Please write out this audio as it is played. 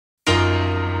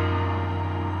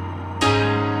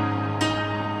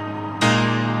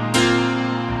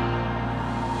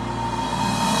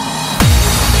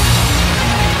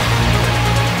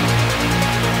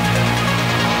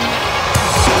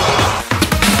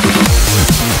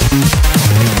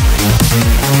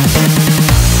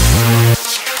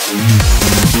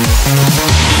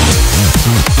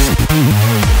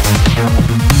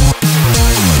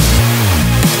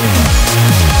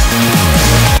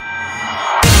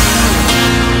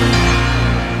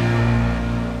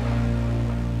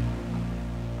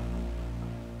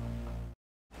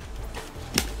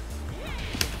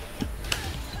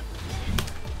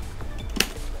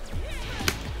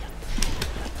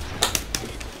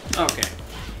Okay.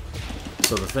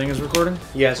 So the thing is recording?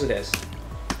 Yes, it is.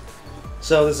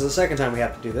 So this is the second time we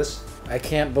have to do this. I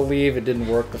can't believe it didn't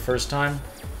work the first time.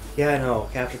 Yeah, I know.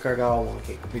 Capture card got all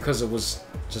wonky. Because it was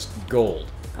just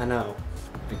gold. I know.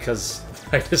 Because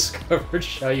I discovered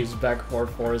Xiaoyu's back forward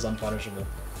 4 is unpunishable.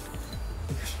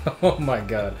 Oh my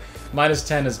god.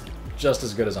 -10 is just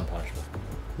as good as unpunishable.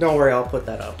 Don't worry, I'll put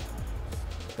that up.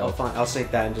 I'll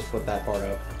sync that and just put that part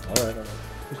up. Alright,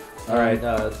 alright.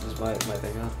 Alright, this is my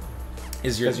thing, huh?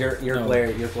 Is your Because you're no,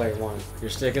 player 1. your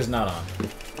stick is not on.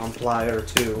 I'm player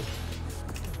 2.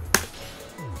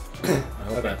 I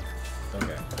hope that.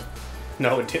 Okay.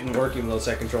 No, it didn't work even though it's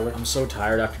that controller. I'm so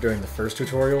tired after doing the first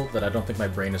tutorial that I don't think my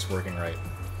brain is working right.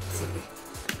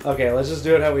 Okay, let's just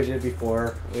do it how we did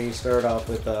before. We started off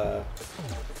with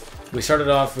We started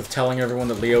off with telling everyone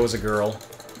that Leo is a girl.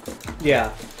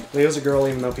 Yeah, Leo's a girl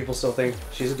even though people still think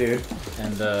she's a dude.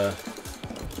 And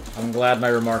I'm glad my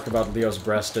remark about Leo's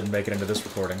breast didn't make it into this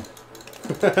recording.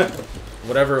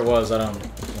 Whatever it was, I don't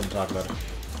want to talk about it.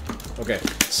 Okay,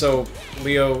 so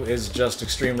Leo is just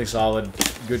extremely solid,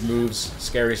 good moves,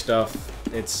 scary stuff.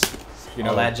 It's, you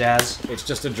know, all that jazz. It's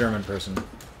just a German person. Know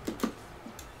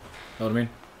what I mean?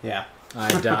 Yeah. I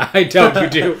doubt you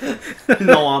do.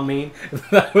 No, I mean.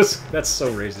 That's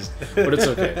so racist, but it's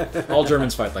okay. All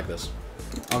Germans fight like this.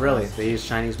 Oh really? They use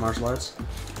Chinese martial arts?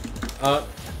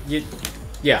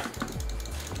 Yeah.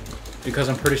 Because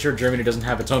I'm pretty sure Germany doesn't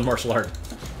have its own martial art.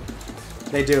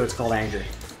 They do. It's called anger.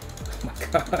 Oh my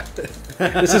god.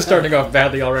 This is starting off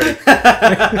badly already.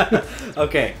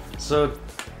 Okay, so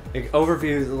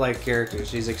overview like characters.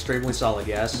 She's extremely solid,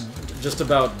 yes. Just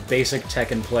about basic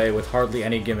Tekken play with hardly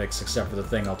any gimmicks except for the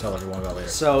thing I'll tell everyone about later.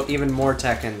 So even more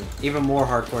Tekken, even more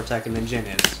hardcore Tekken than Jin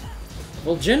is.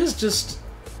 Well, Jin is just...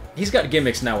 He's got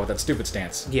gimmicks now with that stupid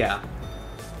stance. Yeah.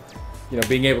 You know,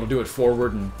 being able to do it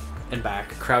forward and back.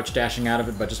 Crouch dashing out of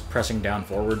it by just pressing down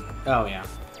forward. Oh, yeah.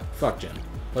 Fuck Jin.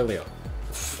 Play Leo.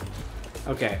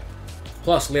 Okay.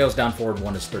 Plus, Leo's down forward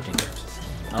 1 is 13 frames.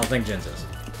 I don't think Jin's is.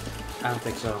 I don't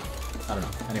think so. I don't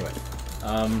know. Anyway.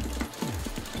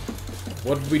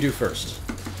 What did we do first?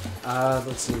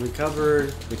 Let's see. We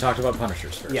covered... We talked about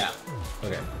Punishers first. Yeah.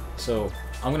 Okay. So,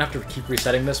 I'm gonna have to keep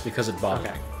resetting this because it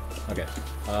bothered me. Okay.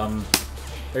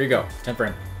 There you go. 10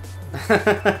 frame.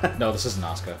 No, this isn't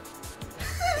Asuka.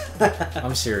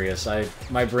 I'm serious.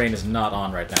 My brain is not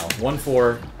on right now.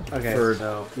 1-4. Okay, for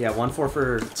so... Yeah, 1-4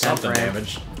 for 10 something frame.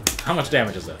 damage. How much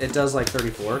damage is that? It does like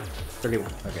 34.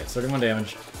 31. Okay, it's 31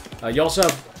 damage. You also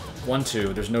have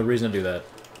 1-2. There's no reason to do that.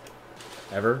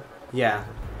 Ever. Yeah.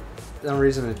 No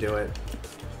reason to do it.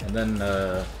 And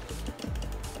then,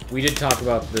 we did talk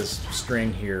about this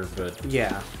string here, but...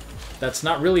 Yeah. That's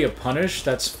not really a punish,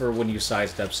 that's for when you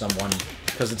sidestep someone,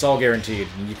 because it's all guaranteed,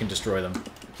 and you can destroy them.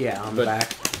 Yeah, on the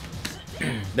back.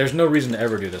 There's no reason to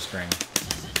ever do this string.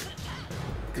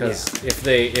 Because if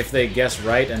they guess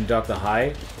right and duck the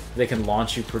high, they can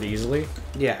launch you pretty easily.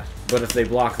 Yeah. But if they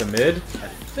block the mid, I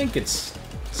think it's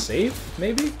safe,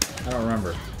 maybe? I don't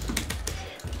remember.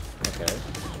 Okay.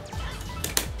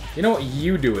 You know what?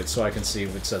 You do it so I can see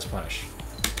if it says punish.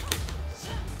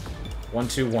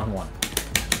 1-2, 1-1.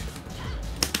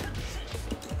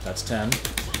 That's 10.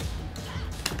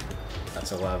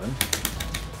 That's 11.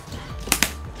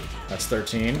 That's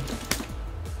 13.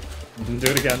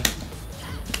 Do it again.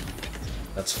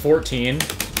 That's 14.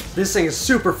 This thing is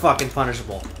super fucking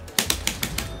punishable.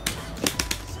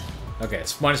 Okay,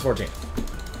 it's -14.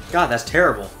 God, that's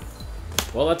terrible.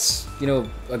 Well, that's, you know,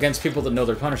 against people that know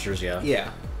their punishers, yeah. Yeah.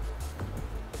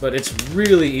 But it's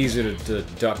really easy to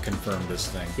duck confirm this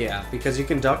thing. Yeah, because you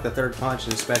can duck the third punch,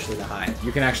 and especially the high.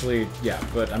 You can actually, yeah,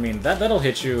 but I mean, that'll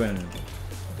hit you, and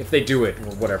if they do it,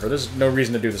 or whatever, there's no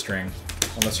reason to do the string,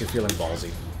 unless you're feeling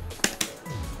ballsy.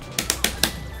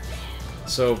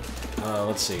 So,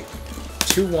 let's see.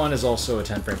 2-1 is also a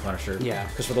 10-frame punisher. Yeah.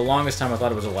 Because for the longest time I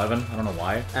thought it was 11. I don't know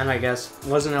why. And I guess,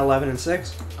 wasn't it 11 and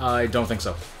 6? I don't think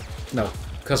so. No.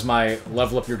 Because my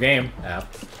Level Up Your Game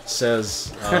app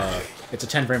says it's a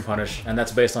 10-frame punish, and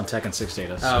that's based on Tekken 6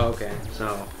 data. So. Oh, okay.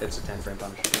 So, it's a 10-frame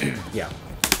punish. Yeah.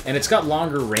 And it's got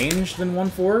longer range than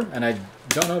 1-4, and I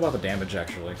don't know about the damage,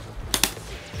 actually.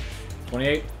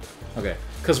 28? Okay.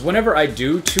 Because whenever I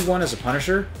do 2-1 as a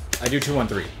punisher, I do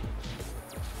 2-1-3.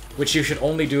 Which you should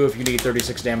only do if you need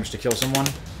 36 damage to kill someone,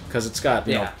 because it's got,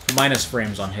 you know, minus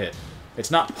frames on hit.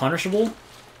 It's not punishable.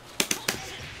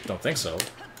 Don't think so.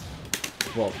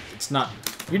 Well, it's not...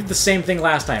 You did the same thing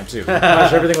last time, too.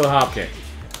 Punish everything with a hop kick.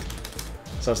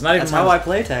 So it's not even... That's how I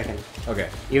play Tekken. Okay.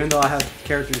 Even though I have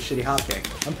characters with shitty hop kick.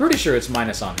 I'm pretty sure it's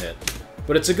minus on hit.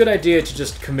 But it's a good idea to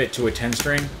just commit to a 10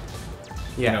 string.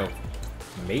 Yeah. You know,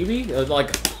 maybe?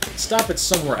 Like, stop it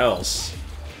somewhere else.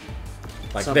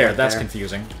 Like Something there, like that's there.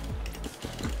 confusing.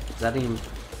 Is that even...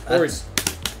 Or That's...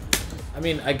 I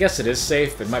mean, I guess it is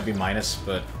safe. It might be minus,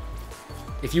 but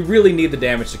if you really need the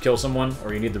damage to kill someone,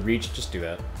 or you need the reach, just do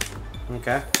that.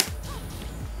 Okay.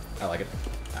 I like it.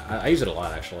 I use it a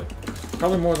lot, actually.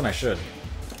 Probably more than I should.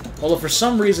 Although for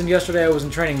some reason yesterday I was in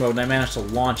training mode and I managed to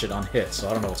launch it on hit, so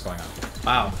I don't know what's going on.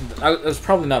 Wow. I was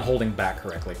probably not holding back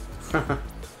correctly.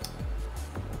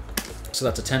 So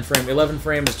that's a 10 frame. 11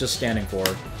 frame is just standing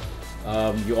forward.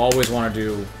 You always want to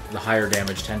do the higher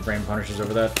damage 10 frame punishers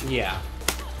over that. Yeah.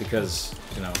 Because,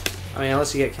 you know... I mean,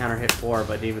 unless you get counter hit 4,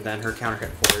 but even then, her counter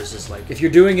hit 4 is just like... If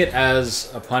you're doing it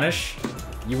as a punish,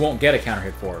 you won't get a counter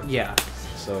hit 4. Yeah.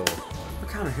 So... Her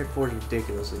counter hit 4 is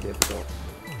ridiculously difficult.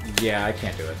 Yeah, I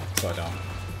can't do it, so I don't.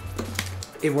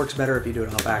 It works better if you do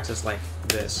it off axis like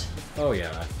this. Oh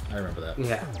yeah, I remember that.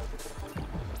 Yeah.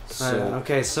 So,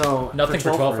 okay, so... nothing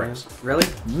for 12 frames. Really?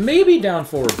 Maybe down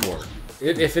forward 4.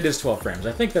 If it is 12 frames.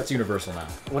 I think that's universal now.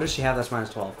 What does she have that's minus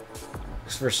 12?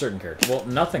 For certain characters. Well,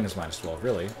 nothing is minus 12,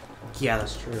 really. Yeah,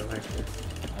 that's true, actually.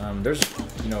 There's,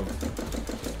 you know...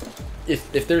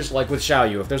 If there's, like, with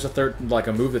Xiaoyu, if there's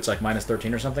a move that's, like, minus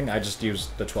 13 or something, I just use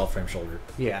the 12 frame shoulder.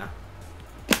 Yeah.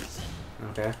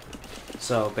 Okay.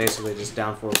 So, basically just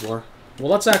down forward 4.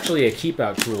 Well, that's actually a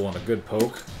keep-out tool and a good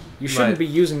poke. You shouldn't be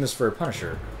using this for a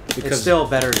Punisher. Because it's still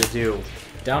better to do.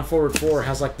 Down forward 4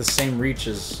 has, like, the same reach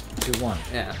as 2-1.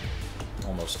 Yeah.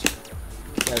 Almost.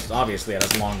 Obviously, it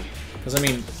has long... Because, I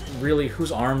mean, really,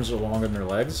 whose arms are longer than their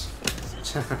legs?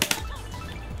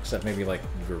 Except maybe, like,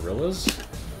 gorillas?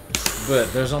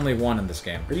 But there's only one in this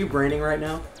game. Are you braining right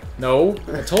now? No.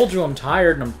 I told you I'm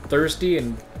tired and I'm thirsty,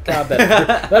 and God,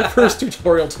 that first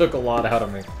tutorial took a lot out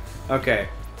of me. Okay.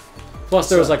 Plus,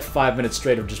 there was, like, 5 minutes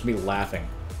straight of just me laughing.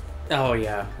 Oh,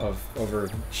 yeah. Over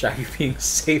Xiaoyu being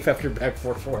safe after back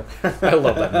 4-4. I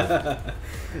love that move.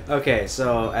 Okay,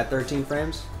 so at 13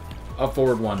 frames? Up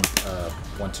forward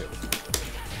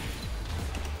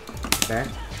 1-2. Okay.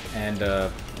 And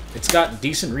it's got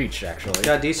decent reach, actually. It's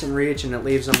got decent reach, and it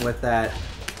leaves them with that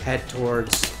head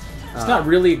towards... It's not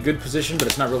really a good position, but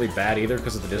it's not really bad either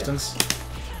because of the distance. Yeah.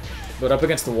 But up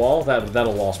against the wall,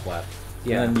 that'll wall splat.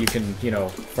 Yeah. And then you can, you know,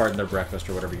 fart in their breakfast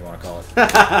or whatever you want to call it.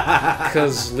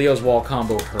 Because Leo's wall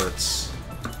combo hurts.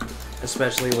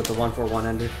 Especially with the 1-4-1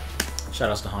 ender.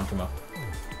 Shoutouts to Hankuma.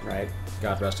 Right.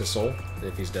 God rest his soul,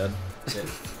 if he's dead.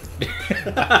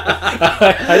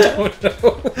 I don't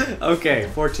know. Okay,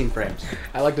 14 frames.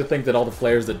 I like to think that all the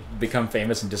players that become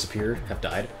famous and disappear have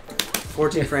died.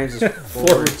 14 frames is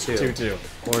 4-2.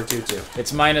 4-2-2.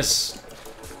 It's minus...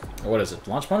 What is it?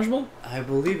 Launch punishable? I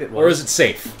believe it was. Or is it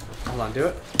safe? Hold on, do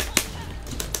it.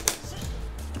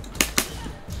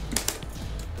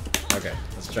 Okay,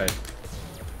 let's try it.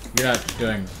 You're not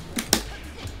doing...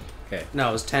 Okay. No,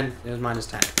 it was 10. It was minus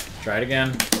 10. Try it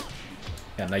again.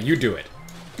 Yeah, now you do it.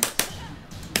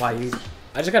 Why you...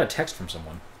 I just got a text from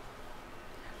someone.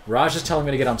 Raj is telling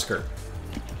me to get on skirt.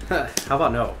 How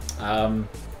about no?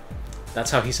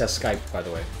 That's how he says Skype, by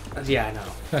the way. Yeah, I know.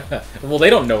 Well, they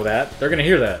don't know that. They're gonna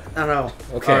hear that. I know.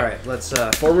 Okay. Alright, let's...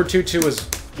 Forward 2-2 is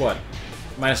what?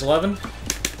 Minus 11?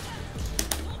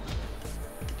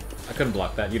 I couldn't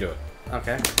block that. You do it.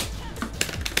 Okay.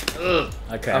 Ugh.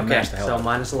 Okay, I mashed the hell out. So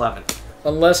minus 11.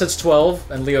 Unless it's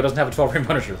 12, and Leo doesn't have a 12-frame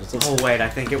Punisher. Oh, wait, I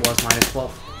think it was minus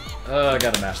 12. I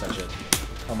gotta mash that shit.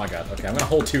 Oh my god. Okay, I'm gonna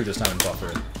hold 2 this time and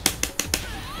buffer it.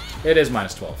 It is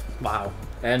minus 12. Wow.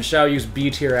 And Xiaoyu's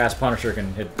B-tier ass Punisher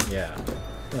can hit... Yeah.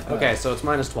 Okay, so it's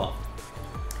minus 12.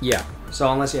 Yeah.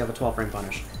 So unless you have a 12-frame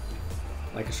punish.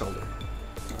 Like a shoulder.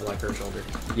 Or like her shoulder.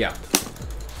 Yeah.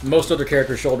 Most other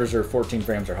characters' shoulders are 14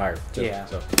 frames or higher, too. Yeah.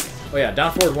 So. Oh yeah,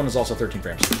 down forward 1 is also 13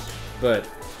 frames. But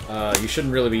you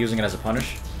shouldn't really be using it as a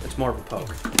punish. It's more of a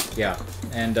poke. Yeah.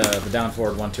 And the down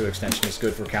forward 1-2 extension is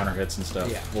good for counter hits and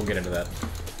stuff. Yeah. We'll get into that.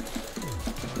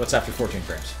 What's after 14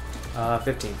 frames?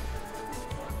 15.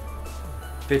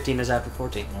 15 is after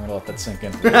 14. I'm gonna let that sink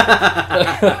in.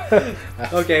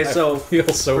 Okay, so... I feel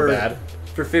so bad.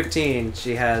 For 15,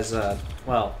 she has,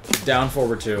 well... Down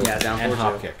forward 2. Yeah, down and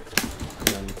forward hop 2. kick. And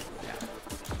then, yeah.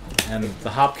 And the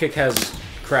hop kick has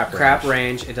crap range. Crap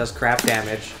range. It does crap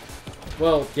damage.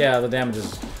 Well, yeah, the damage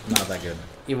is not that good.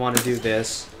 You want to do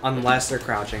this, unless they're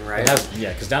crouching, right? It has,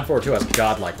 yeah, because down forward 2 has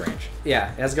godlike range.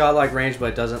 Yeah, it has godlike range, but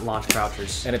it doesn't launch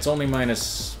crouchers. And it's only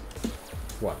minus,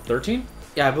 what, 13?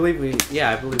 Yeah, I believe we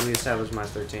established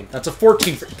minus 13. That's a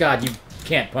 14. God, you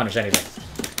can't punish anything.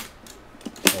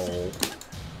 Oh.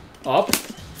 Up,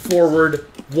 forward,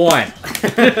 1.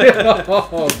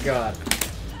 Oh, God.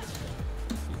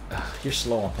 You're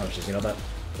slow on punishes, you know that?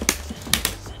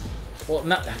 Well,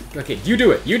 not... Okay, you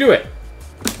do it. You do it.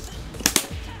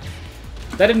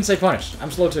 That didn't say punish.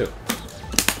 I'm slow, too.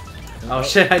 Oh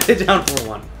shit, I did down for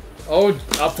 1. Oh,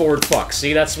 up forward, fuck.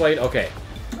 See, that's why... Okay.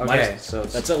 Okay, so...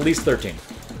 That's at least 13.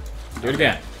 Do it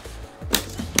again.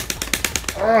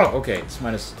 Oh, okay, it's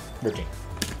minus 13.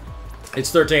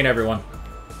 It's 13, everyone.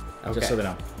 Okay. Just so they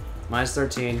know. Minus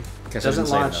 13. Guess Doesn't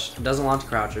launch It,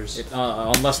 crouchers.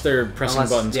 unless they're pressing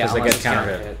buttons because they unless get it's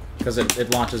counter hit. Because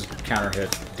it launches counter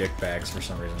hit dick bags for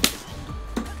some reason.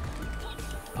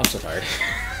 I'm so tired.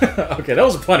 Okay, that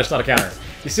was a punish, not a counter.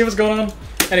 You see what's going on?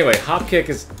 Anyway, hop kick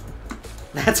is...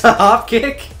 That's a hop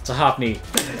kick? It's a hop knee.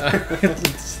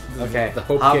 Okay, the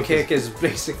hop kick is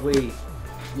basically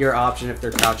your option if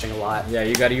they're crouching a lot. Yeah,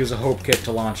 you gotta use a hope kick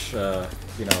to launch, you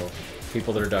know,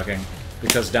 people that are ducking.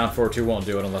 Because down 4-2 won't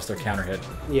do it unless they're counter hit.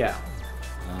 Yeah.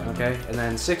 Okay, and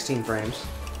then 16 frames.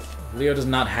 Leo does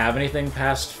not have anything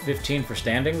past 15 for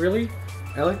standing, really?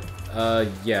 Really?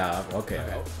 Yeah, okay.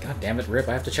 Oh, God damn it, Rip,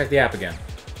 I have to check the app again.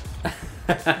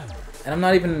 And I'm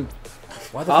not even...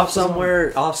 Why the off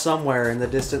somewhere in the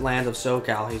distant land of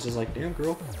SoCal, he's just like, damn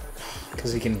girl.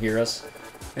 Because he can hear us?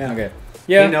 Yeah. Okay.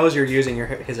 Yeah. He knows you're using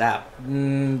his app.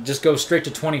 Just go straight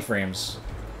to 20 frames.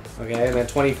 Okay, and then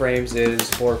 20 frames is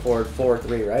 4, 4, 4,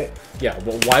 3, right? Yeah,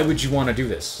 well, why would you want to do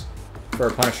this for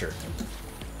a Punisher?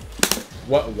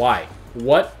 Why?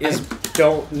 What is... I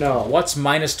don't know. What's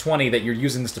minus 20 that you're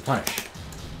using this to punish?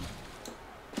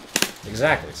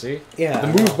 Exactly, see? Yeah. The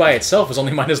move by itself is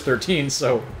only minus 13,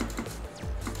 so...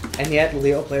 And yet,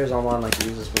 Leo players online like to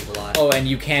use this move a lot. Oh, and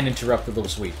you can interrupt the little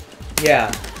sweep.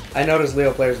 Yeah. I noticed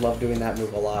Leo players love doing that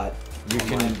move a lot.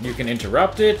 You can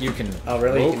interrupt it, you can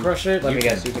low crush it. Let me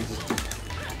guess, you can just...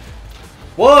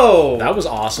 Whoa! That was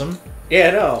awesome. Yeah,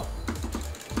 I know.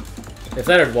 If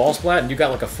that had wall splat and you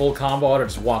got like a full combo, I'd have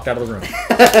just walked out of the room.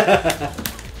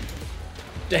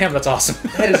 Damn, that's awesome.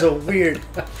 That is a weird...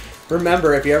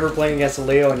 Remember, if you're ever playing against a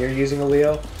Leo and you're using a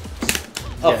Leo,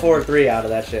 up 4-3 out of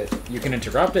that shit. You can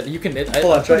interrupt it. You can...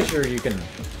 I'm pretty sure you can...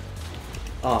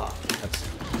 Ah. That's...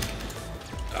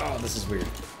 Oh, this is weird.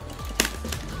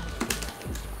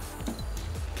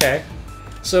 Okay.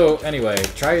 So, anyway,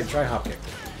 try hop kick.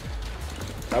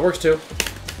 That works too.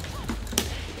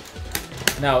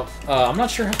 Now, I'm not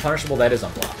sure how punishable that is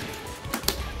on block.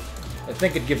 I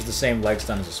think it gives the same leg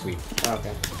stun as a sweep.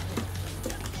 Okay.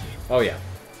 Oh yeah.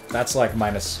 That's like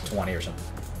minus 20 or something.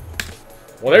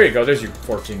 Well, there you go. There's your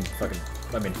 14 fucking...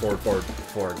 I mean,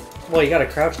 forward. Well, you gotta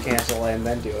crouch cancel and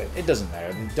then do it. It doesn't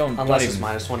matter. Unless it's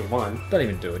minus 21. Don't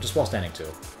even do it. Just while standing too.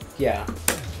 Yeah.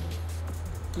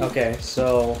 Okay,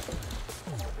 so...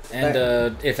 And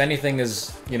if anything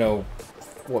is, you know,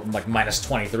 what, like minus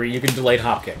 23, you can delayed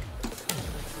hop kick.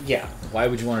 Yeah. Why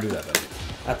would you want to do that,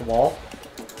 though? At the wall?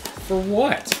 For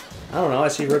what? I don't know. I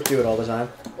see Rip do it all the time.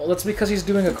 Well, that's because he's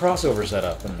doing a crossover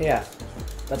setup. And yeah.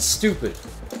 That's stupid.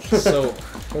 So,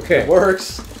 okay. It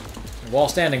works. Wall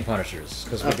standing punishers,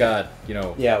 because we got, you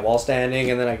know... Yeah, wall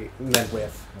standing, and then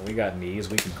whiff. We got knees,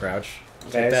 we can crouch.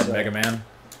 Okay, like that, so Mega Man.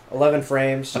 11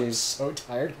 frames, she's... I'm so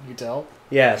tired, can you tell?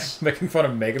 Yes. Making fun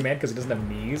of Mega Man because he doesn't have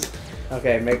knees.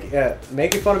 Okay,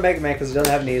 making fun of Mega Man because he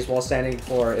doesn't have knees while standing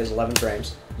for is 11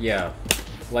 frames. Yeah,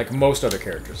 like most other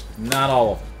characters. Not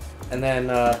all of them. And then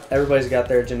everybody's got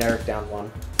their generic down one.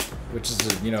 Which is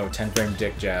a, you know, 10-frame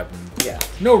dick jab. And yeah.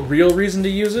 No real reason to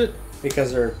use it.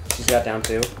 Because she's got down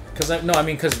two.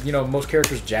 Because you know, most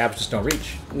characters' jabs just don't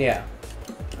reach. Yeah.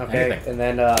 Okay, anything. and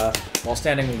then... while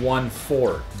standing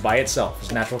 1-4 by itself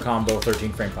is natural combo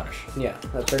 13-frame punish. Yeah,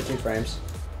 that's 13 frames.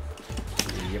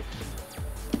 Yep.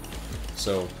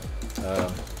 So,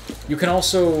 you can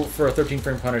also, for a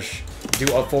 13-frame punish, do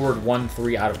up forward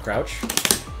 1-3 out of crouch.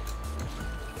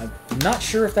 I'm not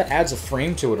sure if that adds a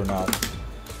frame to it or not.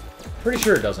 Pretty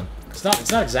sure it doesn't. It's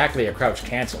not exactly a crouch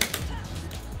cancel.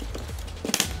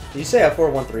 Did you say up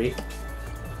forward 1-3?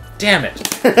 Damn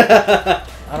it! I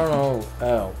don't know.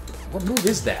 Oh, what move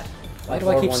is that? Why do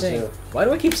I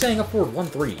keep saying up forward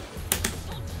 1-3?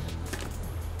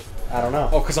 I don't know.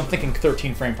 Oh, because I'm thinking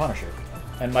 13-frame Punisher,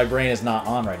 and my brain is not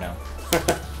on right now.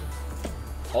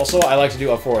 Also, I like to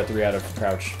do up forward 3 out of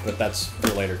crouch, but that's for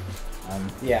later.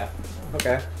 Yeah.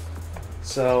 Okay.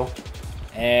 So.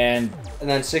 And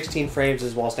then 16 frames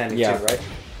is while standing too, right?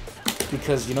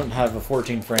 Because you don't have a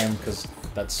 14-frame, because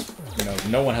that's, you know,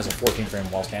 no one has a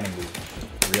 14-frame while standing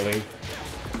move, really.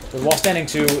 The while standing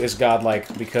 2 is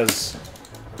godlike because...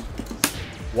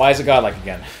 Why is it godlike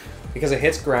again? Because it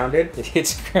hits grounded. It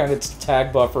hits grounded, it's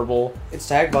tag bufferable. It's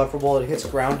tag bufferable, it hits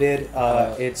grounded,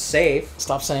 it's safe.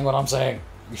 Stop saying what I'm saying.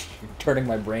 You're turning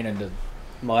my brain into...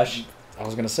 mush. I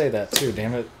was gonna say that too,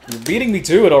 damn it. You're beating me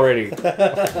to it already.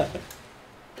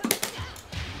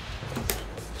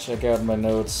 Check out my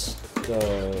notes.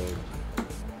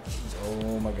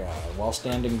 Oh my god. While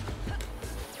standing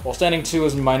While standing 2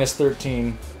 is minus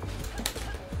 13.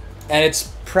 And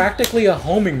it's practically a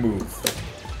homing move.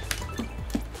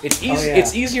 It's easy. Oh, yeah.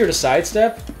 It's easier to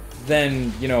sidestep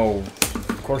than, you know,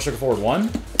 quarter circle forward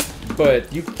 1,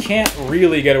 but you can't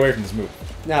really get away from this move.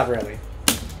 Not really.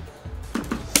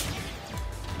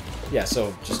 Yeah,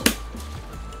 so just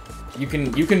you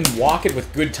can walk it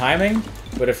with good timing,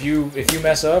 but if you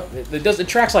mess up, it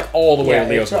tracks like all the way to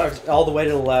Leo's left. All the way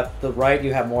to the left. The right,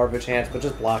 you have more of a chance, but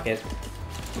just block it.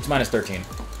 It's minus 13.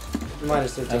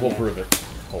 Minus 13. And we'll prove it,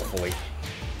 hopefully.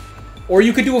 Or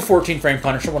you could do a 14 frame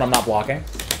Punisher when I'm not blocking.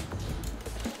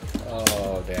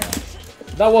 Oh damn!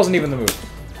 That wasn't even the move.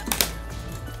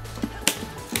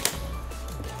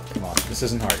 Come on, this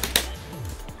isn't hard.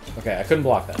 Okay, I couldn't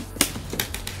block that.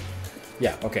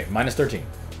 Yeah, okay, minus 13.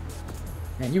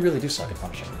 Man, you really do suck at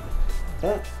punishing.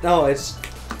 No, it's...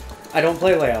 I don't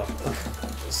play Leo.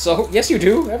 So, yes you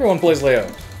do. Everyone plays Leo.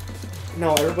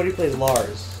 No, everybody plays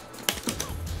Lars.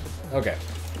 Okay.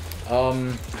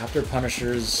 After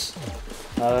Punishers...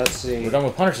 let's see. We're done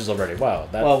with Punishers already. Wow.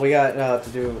 Well, we got to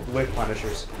do with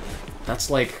Punishers.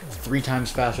 That's like 3 times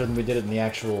faster than we did it in the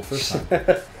actual first time.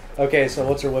 Okay, so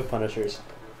what's her whip Punishers?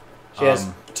 She has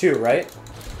 2, right?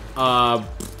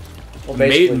 Well,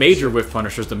 major whiff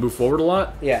punishers that move forward a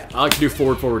lot. Yeah. I like to do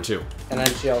forward 2. And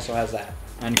then she also has that.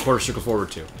 And quarter circle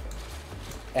forward 2.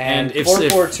 And if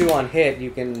forward 2 on hit, you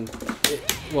can...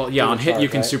 Well, yeah, on hit you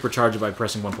can supercharge it by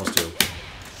pressing 1+2.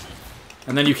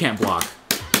 And then you can't block.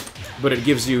 But it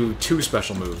gives you 2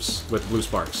 special moves with blue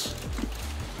sparks.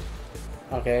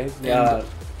 Okay.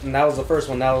 And that was the first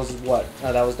one. That was what?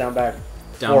 That was down back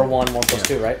 4-1,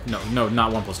 1+2, right? No,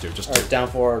 not 1+2. Just 2. Or down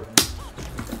 4.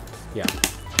 Yeah.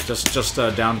 Just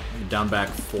down back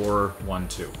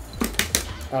 4-1-2.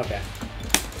 Okay.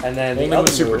 And then only the when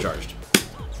other supercharged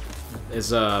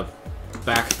is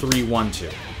back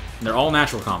 3-1-2. And they're all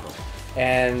natural combo.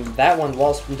 And that one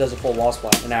does a full wall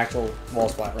splat, an actual wall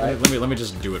splat, right? Let me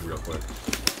just do it real quick.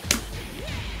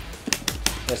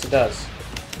 Yes, it does.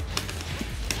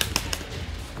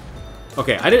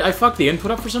 Okay, I fucked the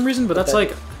input up for some reason, but that's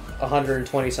like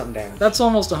 120 something damage. That's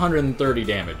almost 130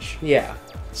 damage. Yeah.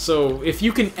 So if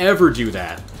you can ever do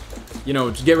that, you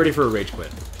know, just get ready for a rage quit.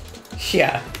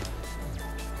 Yeah.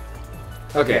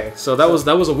 Okay, so that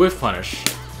was a whiff punish.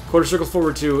 Quarter circle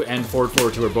forward 2 and forward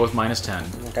 2 are both minus 10.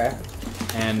 Okay.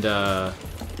 And I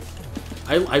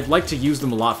like to use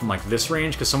them a lot from like this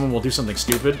range because someone will do something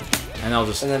stupid, and I'll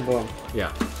just and then boom.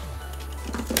 Yeah.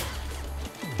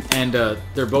 And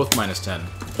they're both minus 10,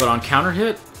 but on counter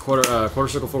hit, quarter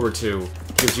circle forward 2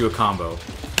 gives you a combo,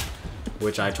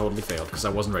 which I totally failed because I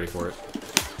wasn't ready for it.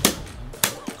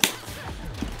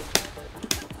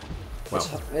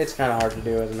 Well, it's kind of hard to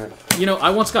do, isn't it? You know,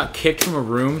 I once got kicked from a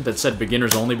room that said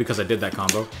beginners only because I did that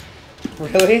combo.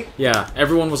 Really? Yeah,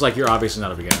 everyone was like, "You're obviously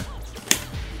not a beginner."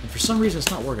 And for some reason, it's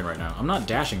not working right now. I'm not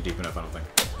dashing deep enough, I don't think.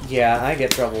 Yeah, I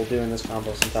get trouble doing this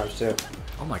combo sometimes too.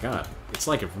 Oh my god, it's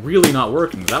like really not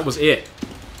working. That was it.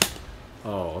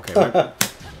 Oh, okay.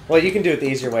 Well, you can do it the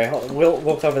easier way.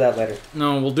 We'll cover that later.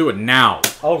 No, we'll do it now.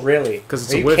 Oh, really? Because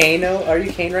it's a whiff. Are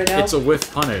you Kane right now? It's a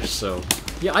whiff punish, so...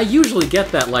 Yeah, I usually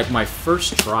get that, like, my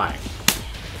first try.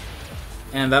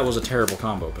 And that was a terrible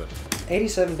combo, but...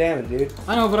 87 damage, dude.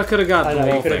 I know, but I could have gotten the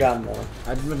whole you could have gotten more.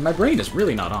 My brain is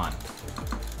really not on.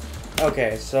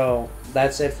 Okay, so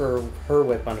that's it for her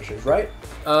whiff punishers, right?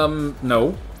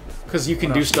 No. Because you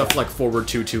can do stuff like forward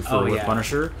 2-2 for a whiff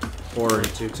punisher. Or...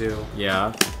 2-2.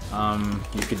 Yeah.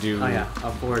 You could do... Oh, yeah.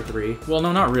 A forward 3. Well,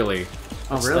 no, not really.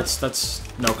 Oh, really? That's...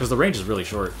 No, because the range is really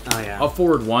short. Oh, yeah. A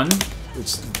forward 1...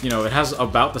 It's, you know, it has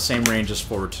about the same range as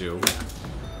forward 2.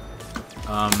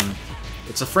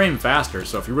 It's a frame faster,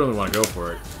 so if you really want to go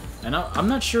for it. And I'm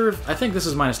not sure if... I think this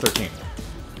is minus 13.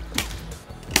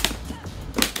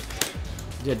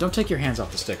 Yeah, don't take your hands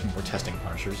off the stick when we're testing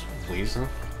punishers, please. Huh?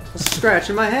 It's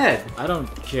scratching my head. I don't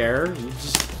care.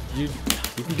 You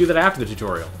can do that after the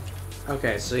tutorial.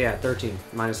 Okay, so yeah, 13.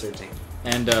 Minus 13.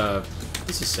 And,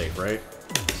 this is safe, right?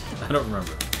 I don't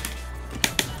remember.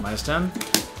 Minus 10?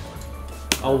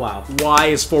 Oh, wow. Why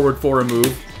is forward 4 a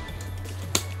move?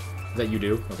 That you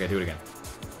do? Okay, do it again.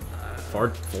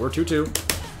 Forward 2-2.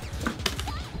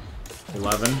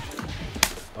 11.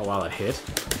 Oh, wow, that hit.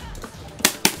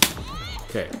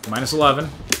 Okay, minus 11.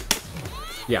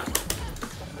 Yeah.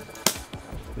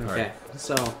 Okay, right.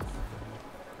 So...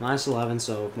 Minus 11,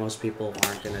 so most people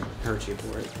aren't going to hurt you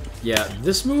for it. Yeah,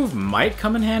 this move might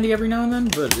come in handy every now and then,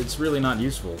 but it's really not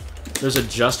useful. There's a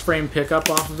just frame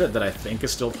pickup off of it that I think is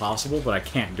still possible, but I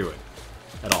can't do it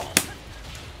at all.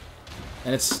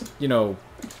 And it's, you know,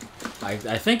 I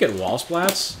think it wall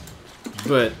splats,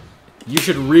 but you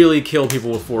should really kill people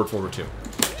with forward 2.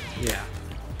 Yeah.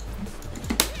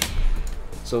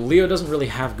 So Leo doesn't really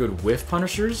have good whiff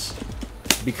punishers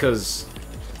because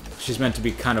she's meant to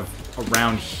be kind of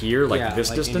around here, like this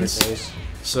distance.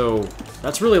 So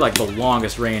that's really like the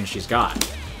longest range she's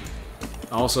got.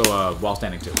 Also, while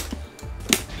standing too.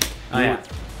 Oh yeah.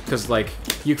 Because like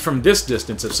from this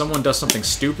distance, if someone does something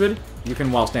stupid, you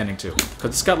can while standing too.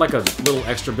 Because it's got like a little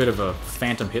extra bit of a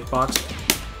phantom hitbox.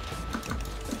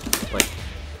 Like,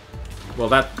 well,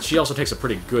 that she also takes a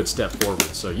pretty good step forward,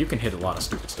 so you can hit a lot of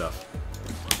stupid stuff.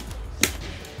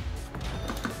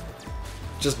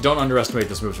 Just don't underestimate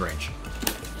this move's range.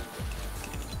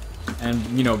 And,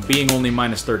 you know, being only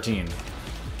minus 13,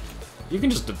 you can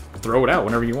just throw it out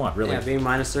whenever you want, really. Yeah, being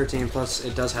minus 13, plus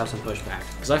it does have some pushback.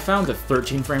 Because I found that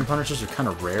 13-frame punishers are kind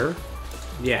of rare.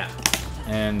 Yeah.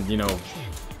 And, you know,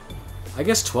 I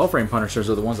guess 12-frame punishers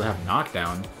are the ones that have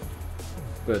knockdown.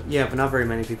 But yeah, but not very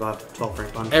many people have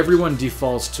 12-frame punishers. Everyone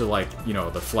defaults to, like, you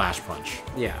know, the flash punch.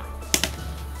 Yeah.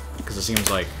 Because it seems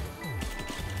like,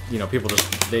 you know, people just...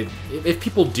 if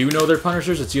people do know their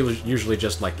punishers, it's usually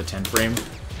just, like, the 10-frame.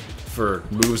 For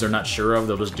moves they're not sure of,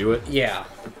 they'll just do it. Yeah.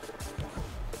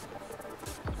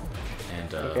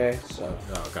 And, okay, so...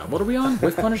 Oh, God. What are we on?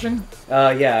 Whiff punishing?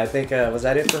 Yeah, I think, was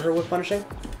that it for her whiff punishing?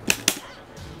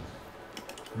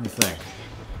 Let me think.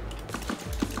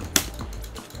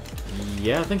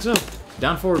 Yeah, I think so.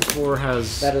 Down forward 4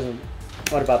 has... That doesn't...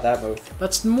 What about that move?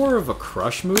 That's more of a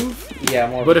crush move. Yeah,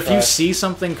 more But of a if you see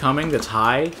something coming that's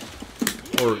high,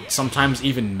 or sometimes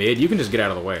even mid, you can just get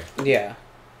out of the way. Yeah.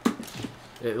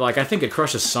 Like, I think it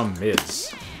crushes some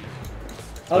mids.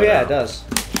 Oh, but, yeah, it does.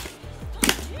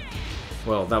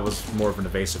 Well, that was more of an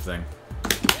evasive thing.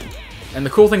 And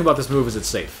the cool thing about this move is it's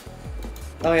safe.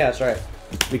 Oh, yeah, that's right.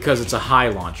 Because it's a high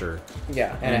launcher.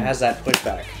 Yeah, and it has that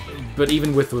pushback. But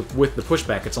even with the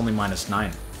pushback, it's only minus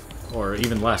 9. Or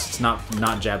even less. It's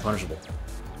not jab punishable.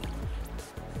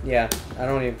 Yeah, I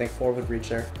don't even think 4 would reach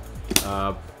there.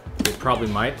 It probably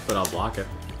might, but I'll block it.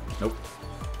 Nope.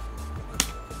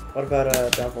 What about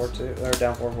down 4-2 or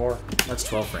down 4-4? That's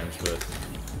 12 frames, but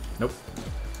nope.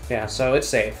 Yeah, so it's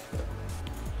safe.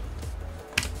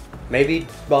 Maybe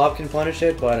Bob can punish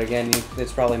it, but again,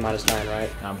 it's probably minus 9, right?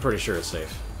 I'm pretty sure it's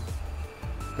safe.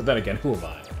 But then again, who am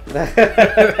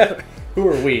I? Who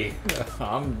are we?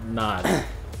 I'm not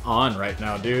on right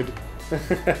now, dude.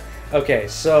 Okay,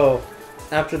 so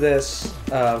after this,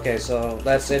 okay, so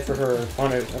that's it for her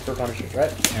punishers,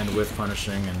 right? And with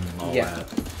punishing and all that.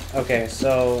 Okay,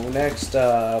 so next,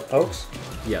 pokes?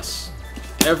 Yes.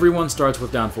 Everyone starts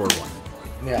with down forward 1.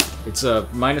 Yeah. It's a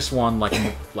 -1,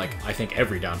 like I think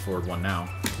every down forward one now.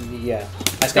 Yeah.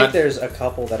 I think there's a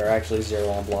couple that are actually 0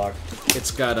 on block.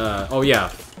 It's got oh yeah,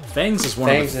 Fangs is one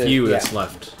of the few that's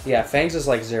left. Yeah, Fangs is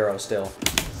like 0 still.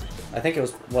 I think it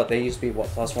was what they used to be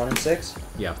 +1 and 6.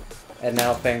 Yeah. And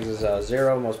now Fangs is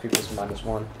 0. Most people's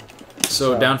 -1.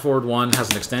 So down forward 1 has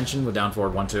an extension with down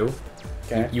forward 1 2.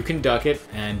 Okay. You can duck it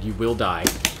and you will die.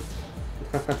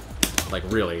 Like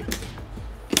really.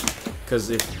 Because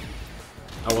if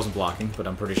I wasn't blocking, but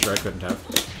I'm pretty sure I couldn't have.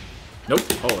 Nope.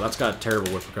 Oh, that's got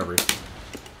terrible whiff recovery.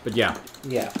 But yeah.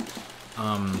 Yeah.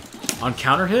 On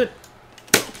counter hit,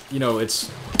 you know,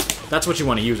 that's what you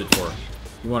want to use it for.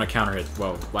 You want to counter hit.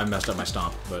 Well, I messed up my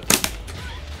stomp, but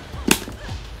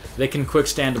they can quick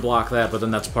stand to block that. But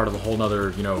then that's part of a whole nother,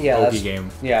 you know, OP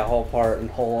game. Yeah, whole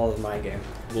other mind game.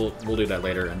 We'll do that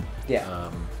later, and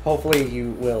yeah. Hopefully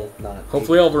you will not.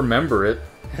 Hopefully I'll remember it.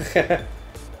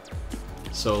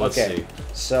 So let's see.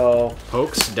 So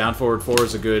pokes down forward 4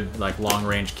 is a good like long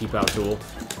range keep out tool.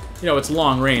 You know, it's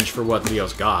long range for what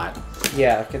Leo's got.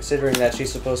 Yeah, considering that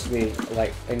she's supposed to be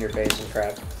like in your face and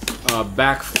crap.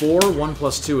 Back 4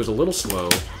 1+2 is a little slow,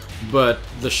 but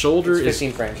the shoulder is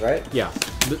 15 frames, right? Yeah,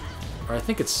 or I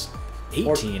think it's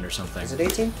 18 or something. Is it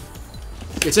 18?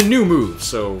 It's a new move,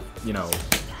 so you know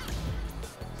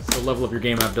the level of your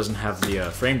game app doesn't have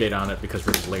the frame data on it because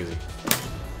Rick is lazy.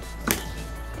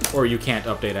 Or you can't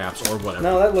update apps, or whatever.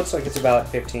 No, that looks like it's about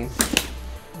 15.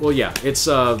 Well, yeah, it's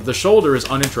the shoulder is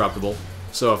uninterruptible,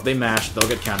 so if they mash, they'll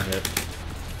get counter hit.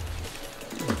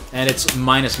 And it's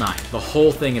 -9. The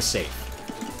whole thing is safe.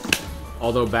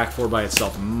 Although back 4 by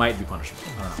itself might be punishable.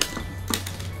 I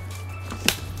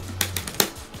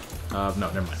don't know.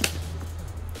 No, never mind.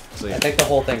 So, yeah. I think the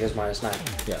whole thing is -9.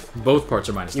 Yeah, both parts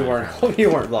are -9. You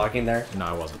weren't blocking there. No,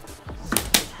 I wasn't.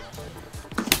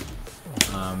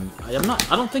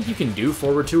 I don't think you can do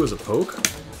forward 2 as a poke,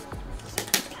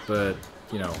 but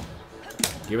you know,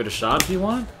 give it a shot if you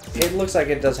want. It looks like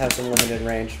it does have some limited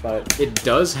range, but it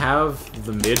does have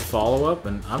the mid follow up,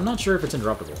 and I'm not sure if it's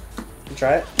interruptible. You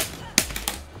try it.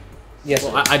 Yes.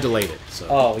 Well, I delayed it. So.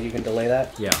 Oh, you can delay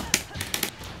that. Yeah.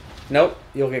 Nope,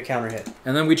 you'll get counter hit.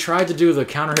 And then we tried to do the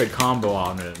counter hit combo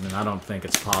on it, and I don't think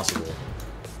it's possible.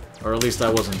 Or at least I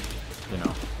wasn't, you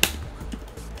know.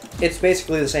 It's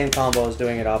basically the same combo as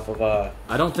doing it off of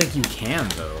I don't think you can,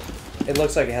 though. It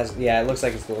looks like it has... Yeah, it looks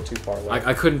like it's a little too far away.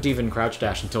 I couldn't even crouch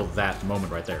dash until that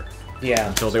moment right there. Yeah.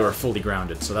 Until they were fully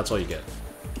grounded, so that's all you get.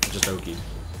 Just Oki.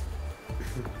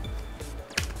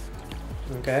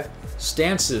 Okay.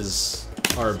 Stances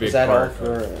are a big Was that part. all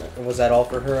for... Was that all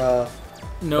for her,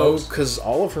 No, because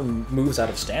all of her moves out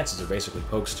of stances are basically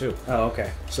pokes, too. Oh,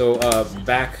 okay. So,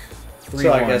 back 3-1...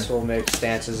 So I guess we'll make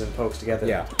stances and pokes together.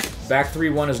 Yeah. Back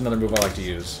 3-1 is another move I like to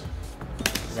use.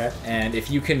 Okay. And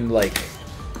if you can, like...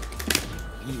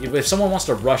 If someone wants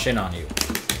to rush in on you,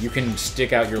 you can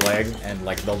stick out your leg and,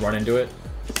 like, they'll run into it.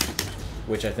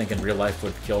 Which I think in real life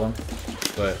would kill them.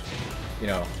 But, you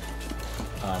know...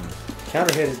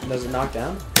 Counter hit, does it knock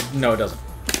down? No, it doesn't.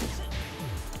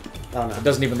 Oh, no. It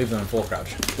doesn't even leave them in full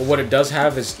crouch. But what it does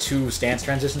have is 2 stance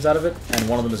transitions out of it, and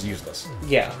one of them is useless.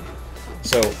 Yeah.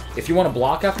 So, if you want to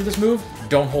block after this move,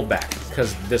 don't hold back,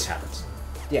 because this happens.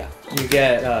 Yeah. You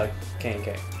get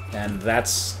K&K. And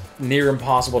that's near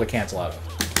impossible to cancel out of.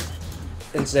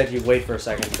 Instead, you wait for a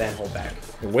second, then hold back.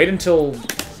 You wait until,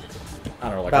 I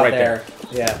don't know, like About right there.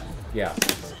 Yeah. Yeah.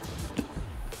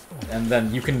 And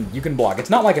then you can block. It's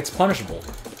not like it's punishable.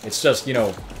 It's just, you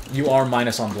know, you are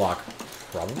minus on block.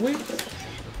 Probably?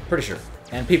 Pretty sure.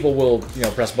 And people will, you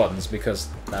know, press buttons because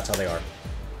that's how they are.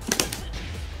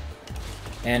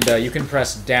 And you can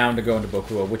press down to go into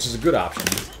Bokuo, which is a good option.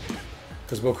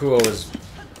 Because Bokuo is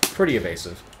pretty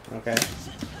evasive. Okay.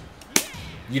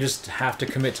 You just have to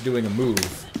commit to doing a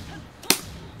move.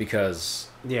 Because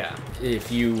yeah,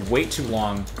 if you wait too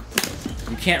long,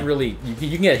 you can't really... You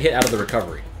can get hit out of the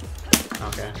recovery.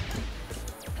 Okay.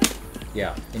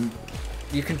 Yeah, and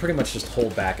you can pretty much just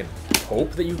hold back and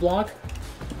hope that you block.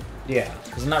 Yeah.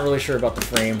 Because I'm not really sure about the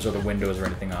frames or the windows or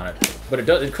anything on it. But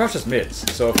it crushes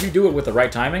mids. So if you do it with the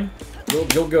right timing,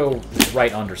 you'll go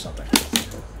right under something.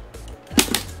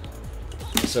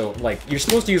 So, like, you're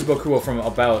supposed to use Bokuo from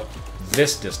about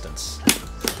this distance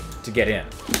to get in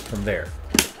from there.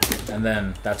 And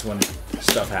then that's when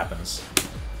stuff happens.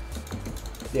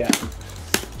 Yeah.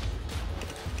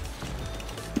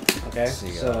 Okay,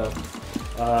 See, so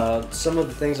some of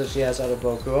the things that she has out of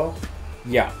Bokuo.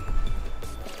 Yeah.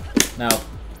 Now,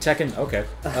 Tekken, okay.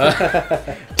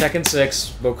 Tekken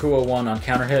 6, Bokuo 1 on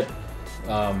counter hit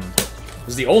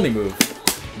was the only move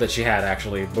that she had,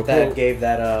 actually. Bokuo, that gave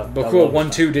that, Bokuo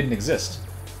 1-2 didn't exist.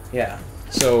 Yeah.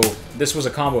 So, this was a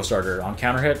combo starter on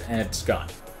counter hit, and it's gone.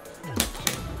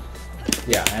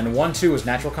 Yeah, and 1-2 was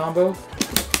natural combo,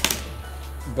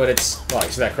 but it's... Well,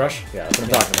 you see that crush? Yeah, that's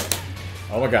what I'm talking about.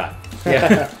 Oh my god.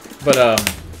 Yeah. But,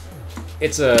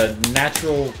 it's a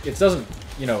natural... It doesn't,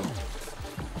 you know...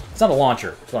 It's not a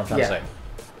launcher, that's what I'm trying to say.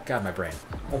 God, my brain.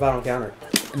 What about on counter?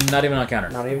 Not even on counter.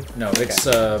 Not even? No, okay. It's,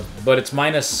 but it's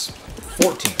minus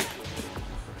 14.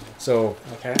 So,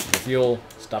 okay. if you'll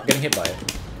stop getting hit by it.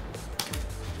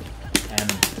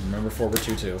 And remember forward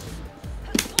 2-2.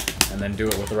 And then do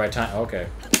it with the right time. Okay.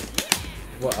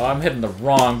 Well, I'm hitting the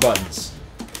wrong buttons.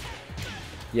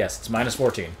 Yes, it's minus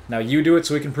 14. Now you do it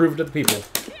so we can prove it to the people.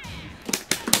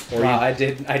 Or wow, I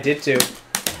did too.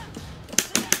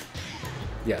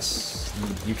 Yes.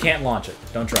 You can't launch it.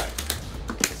 Don't try.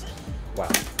 Wow.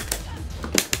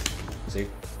 See?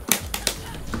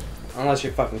 Unless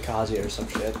you're fucking Kazuya or some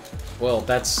shit. Well,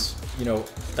 that's, you know,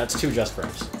 that's 2 just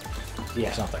frames. Yeah.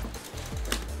 Or something.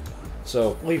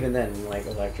 So... Well, even then, like,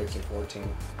 electrics are 14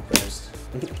 frames.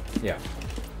 Yeah.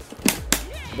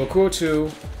 Bokuo 2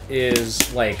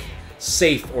 is, like,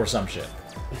 safe or some shit.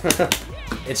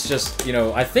 It's just, you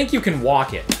know, I think you can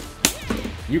walk it.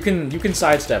 You can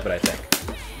sidestep it, I think.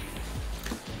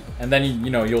 And then, you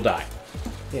know, you'll die.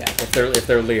 Yeah. If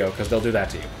they're Leo, because they'll do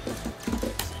that to you.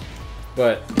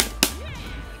 But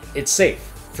it's safe.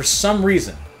 For some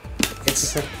reason.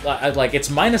 It's, like, it's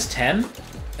minus 10,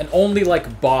 and only,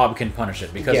 like, Bob can punish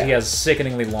it, because he has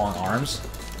sickeningly long arms.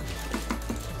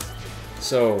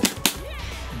 So,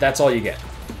 that's all you get,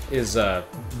 is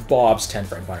Bob's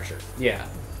 10-frame Punisher. Yeah.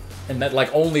 And that,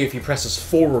 like, only if he presses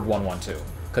forward 1-1-2,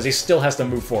 because he still has to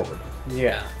move forward.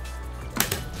 Yeah.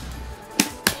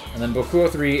 And then Bokuo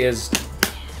 3 is,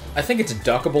 I think it's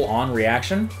duckable on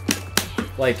reaction.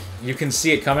 Like, you can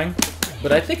see it coming,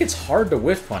 but I think it's hard to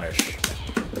whiff punish.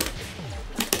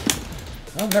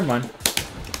 Oh, never mind.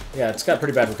 Yeah, it's got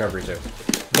pretty bad recovery, too.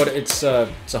 But it's a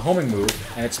homing move,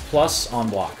 and it's plus on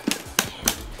block.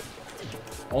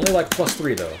 Only like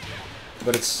 +3 though,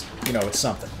 but it's, you know, it's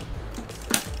something.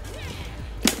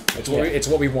 It's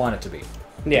what we want it to be.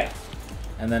 Yeah.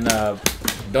 And then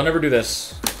don't ever do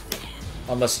this.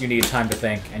 unless you need time to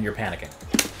think and you're panicking.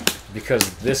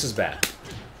 Because this is bad.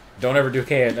 Don't ever do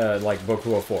K like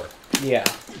Bokuo 4. Yeah.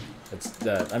 It's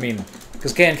I mean,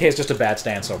 because K and K is just a bad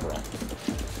stance overall.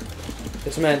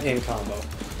 It's meant in combo.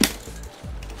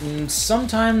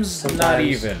 Sometimes not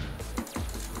even.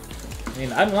 I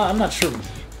mean, I'm not sure.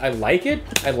 I like it.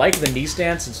 I like the knee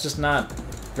stance. It's just not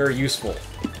very useful.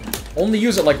 Only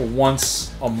use it like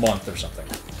once a month or something.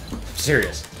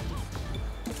 Serious.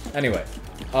 Anyway,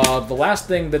 the last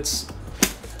thing that's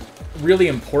really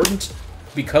important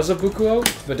because of Bokuo,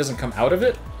 but doesn't come out of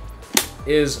it,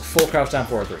 is full crouch down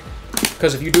 4-3.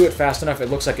 Because if you do it fast enough, it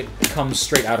looks like it comes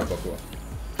straight out of Bokuo.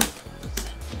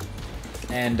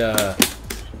 And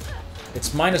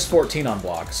it's minus 14 on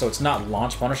block, so it's not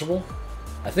launch punishable.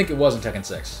 I think it was in Tekken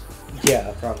 6.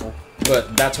 Yeah, probably.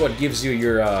 But that's what gives you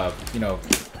your, you know,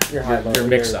 your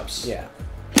mix-ups. Yeah.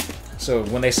 So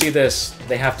when they see this,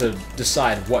 they have to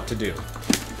decide what to do.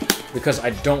 Because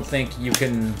I don't think you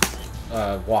can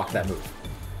walk that move.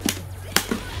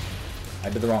 I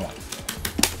did the wrong one.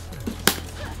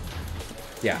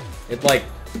 Yeah, it like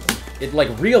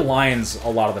realigns a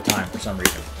lot of the time for some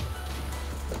reason.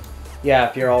 Yeah,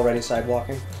 if you're already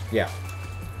sidewalking. Yeah,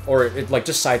 or it like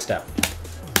just sidestep.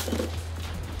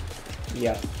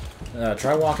 Yeah.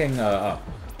 Try walking up.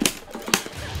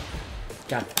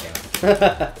 God damn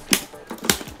it.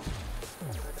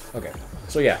 Okay,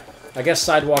 so yeah, I guess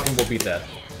sidewalking will beat that.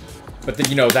 But then,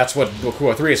 you know, that's what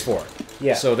Bokuo 3 is for.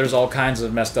 Yeah. So there's all kinds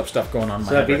of messed up stuff going on in my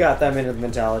So head if you right got them into the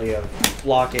mentality of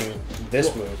blocking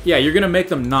this move. Yeah, you're going to make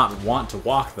them not want to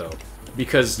walk, though.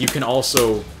 Because you can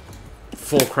also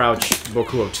full crouch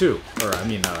Bokuo 2. Or, I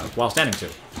mean, while standing 2.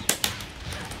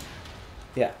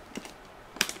 Yeah.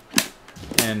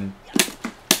 And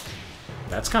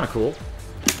that's kind of cool.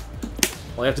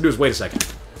 All you have to do is wait a second.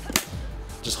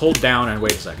 Just hold down and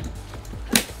wait a second.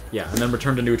 Yeah, and then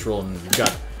return to neutral, and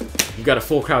you've got a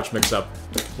full crouch mix-up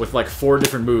with like 4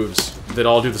 different moves that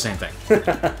all do the same thing.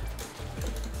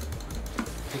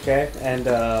 Okay, and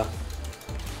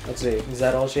let's see, is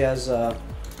that all she has?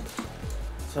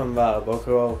 Some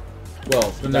Bokuo.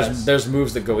 Well, then there's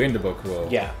moves that go into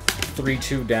Bokuo. Yeah.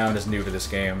 3-2 down is new to this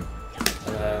game.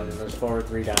 And then there's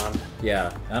 4-3 down.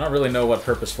 Yeah, I don't really know what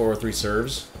purpose 4-3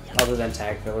 serves. Other than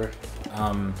tag filler.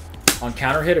 On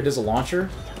counter hit, it is a launcher.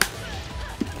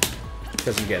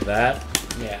 Because you get that.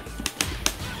 Yeah.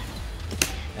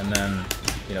 And then,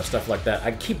 you know, stuff like that.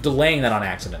 I keep delaying that on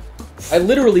accident. I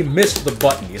literally missed the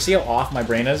button. You see how off my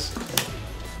brain is?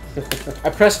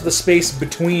 I pressed the space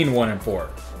between 1 and 4.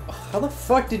 How the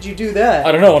fuck did you do that?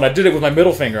 I don't know, and I did it with my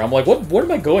middle finger. I'm like, what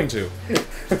am I going to?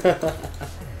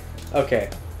 Okay.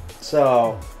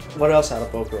 So, what else out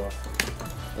of Bokuo?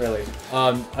 Really?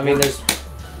 I mean, there's...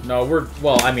 No,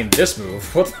 well, I mean, this move.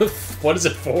 What is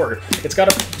it for? It's got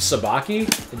a Sabaki.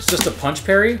 It's just a punch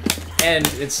parry, and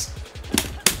it's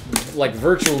like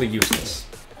virtually useless.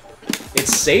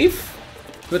 It's safe,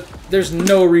 but there's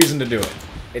no reason to do it.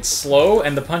 It's slow,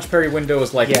 and the punch parry window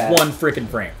is like 1 freaking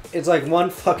frame. It's like 1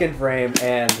 fucking frame,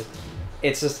 and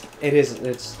it's just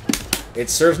it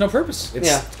serves no purpose.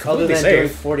 It's other completely than safe. doing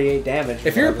 48 damage.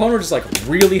 If your opponent is like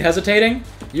really hesitating,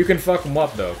 you can fuck them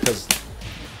up though, because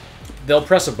they'll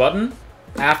press a button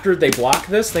after they block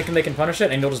this, thinking they can punish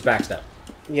it, and you'll just backstep.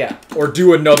 Yeah. Or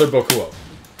do another Bokuo.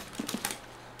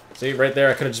 See, right there,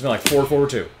 I could have just been like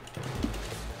 4-4-2.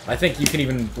 I think you can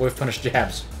even whiff punish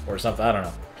jabs or something. I don't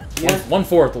know. Yeah.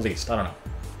 1-4 at the least. I don't know.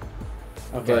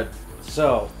 Okay.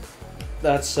 So,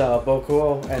 that's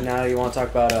Bokuo, and now you want to talk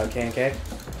about K&K?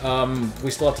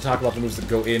 We still have to talk about the moves that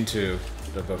go into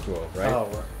the Bokuo, right?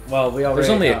 Oh, well, we already... There's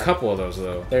only a couple of those,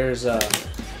 though. There's,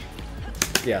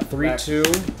 yeah, 3-2.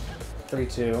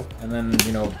 3-2. And then,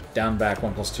 you know, down back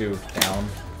 1+2 down.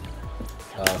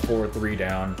 Forward 3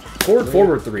 down.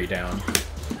 Forward 3 down.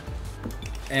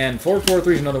 And forward 4-3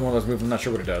 is another one of those moves. I'm not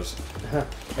sure what it does.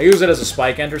 I use it as a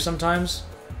spike ender sometimes.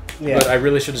 Yeah. But I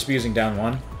really should just be using down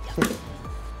 1.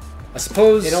 I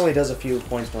suppose... It only does a few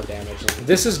points more damage.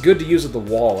 This is good to use at the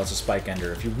wall as a spike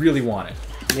ender if you really want it.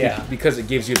 Yeah. Because it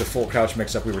gives you the full crouch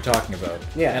mix-up we were talking about.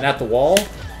 Yeah. And at the wall,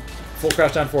 full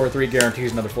crouch down 4-3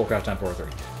 guarantees another full crouch down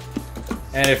 4-3.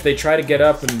 And if they try to get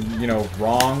up and, you know,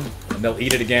 wrong, and they'll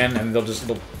eat it again, and they'll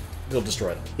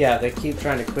destroy them. Yeah, they keep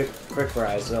trying to quick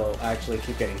rise, they'll actually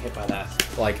keep getting hit by that.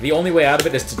 Like, the only way out of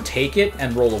it is to take it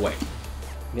and roll away.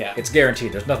 Yeah. It's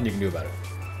guaranteed. There's nothing you can do about it.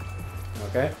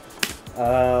 Okay.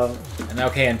 And now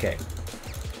K&K.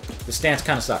 The stance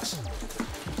kind of sucks.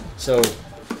 So,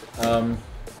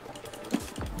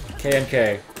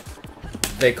 K&K.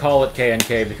 They call it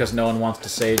K&K because no one wants to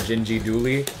say Jinji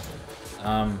Dooley.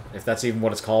 If that's even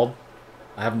what it's called.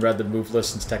 I haven't read the move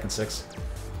list since Tekken 6.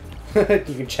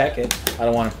 You can check it. I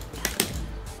don't want to.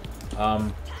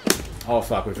 Oh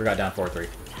fuck, we forgot down 4-3.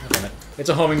 Damn it. It's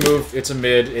a homing move, it's a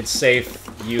mid, it's safe,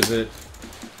 use it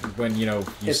when, you know,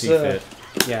 you see fit.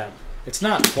 Yeah. It's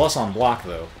not plus on block,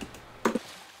 though.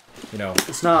 You know.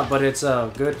 It's not, but it's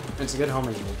a good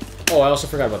homing move. Oh, I also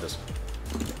forgot about this.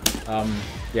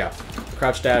 Yeah.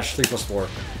 Crouch dash, 3+4.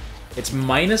 It's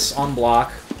minus on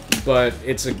block, but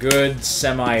it's a good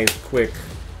semi-quick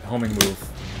homing move.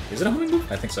 Is it a homing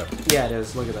move? I think so. Yeah, it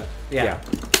is. Look at that. Yeah.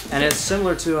 And it's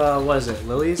similar to, what is it,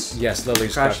 Lily's? Yes,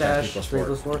 Lily's Crouch dash,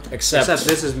 3+4. Except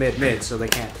this is mid, so they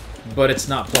can't. But it's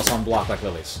not plus on block like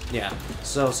Lily's. Yeah.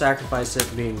 So sacrifice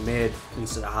it being mid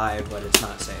instead of high, but it's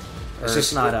not safe. Or it's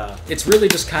just not It's really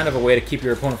just kind of a way to keep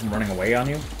your opponent from running away on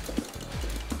you.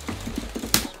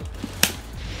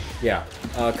 Yeah.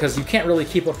 Because you can't really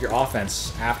keep up your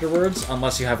offense afterwards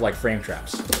unless you have, like, frame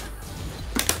traps.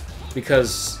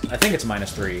 Because I think it's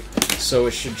 -3, so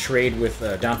it should trade with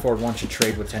down forward 1 should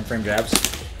trade with 10 frame jabs.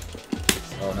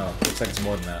 Oh no, looks like it's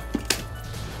more than that.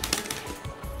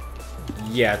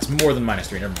 Yeah, it's more than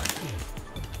 -3. Never mind.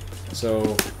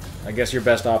 So I guess your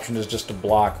best option is just to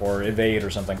block or evade or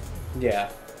something. Yeah.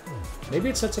 Maybe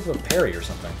it sets up a parry or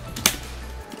something.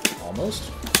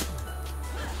 Almost.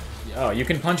 Oh, you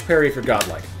can punch parry if you're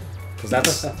godlike, because that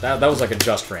was like a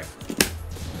just frame.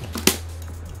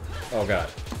 Oh god.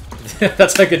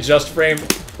 That's like a just frame,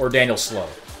 or Daniel slow.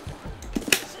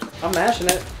 I'm mashing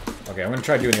it. Okay, I'm gonna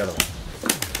try doing the other one.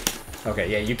 Okay,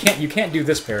 yeah, you can't do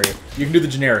this parry. You can do the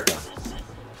generic one,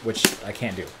 which I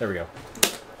can't do. There we go.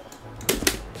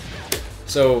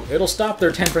 So it'll stop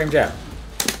their 10 frame jab.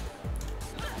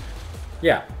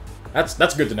 Yeah,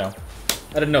 that's good to know.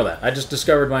 I didn't know that. I just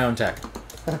discovered my own tech.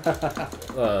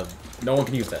 No one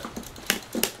can use that.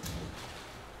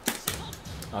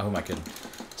 Oh, who am I kidding?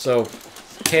 So.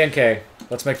 K&K,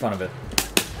 let's make fun of it.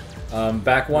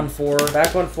 Back 1-4.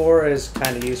 Back 1-4 is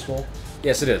kind of useful.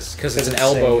 Yes, it is, because it's an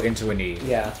elbow into a knee.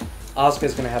 Yeah.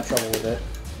 Asuka's going to have trouble with it.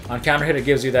 On counter hit, it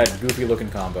gives you that goofy looking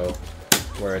combo,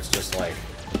 where it's just like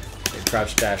a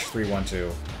crouch dash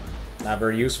 3-1-2. Not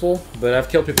very useful, but I've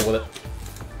killed people with it.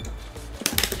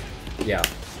 Yeah.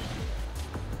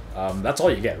 That's all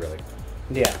you get, really.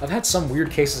 Yeah. I've had some weird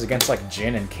cases against, like,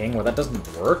 Jin and King where that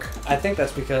doesn't work. I think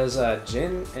that's because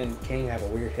Jin and King have a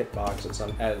weird hitbox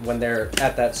when they're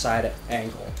at that side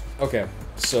angle. Okay,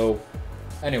 so,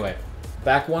 anyway.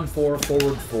 Back 1-4,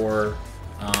 forward 4,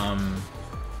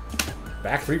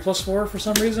 back 3+4 for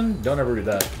some reason? Don't ever do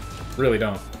that. Really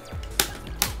don't.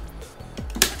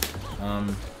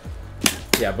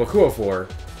 Yeah, Bokuo 4.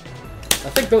 I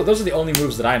think those are the only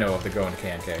moves that I know of that go into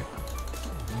K&K.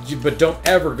 But don't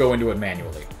ever go into it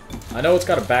manually. I know it's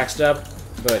got a backstep,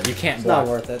 but you can't block. It's not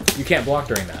worth it. You can't block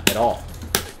during that at all.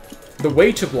 The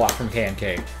way to block from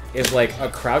K&K is like a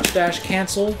crouch dash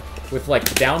cancel with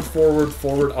like down, forward,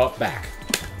 forward, up, back.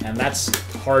 And that's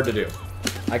hard to do.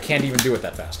 I can't even do it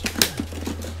that fast.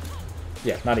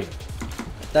 Yeah, not even.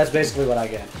 That's basically what I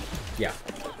get. Yeah,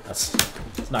 it's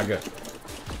not good.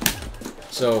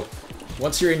 So,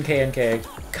 once you're in K&K,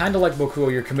 kind of like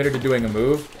Bokuo, you're committed to doing a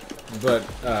move, but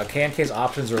K&K's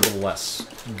options are a little less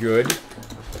good,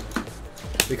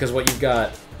 because what you've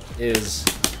got is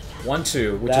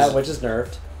 1-2, which is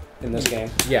nerfed in this game.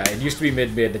 Yeah, it used to be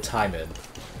mid-mid, it's high-mid.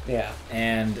 Yeah.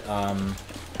 And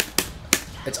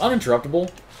it's uninterruptible,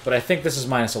 but I think this is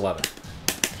 -11.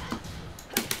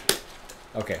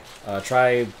 Okay,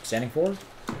 try standing forward.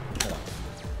 Hold on.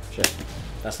 Shit,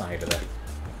 that's not how you do that.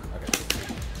 Okay.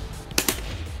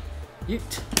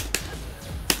 Yeet.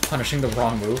 Punishing the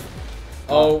wrong move.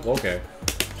 Oh, okay.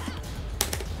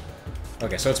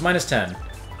 Okay, so it's -10.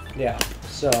 Yeah,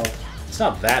 so... It's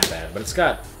not that bad, but it's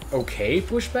got okay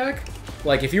pushback.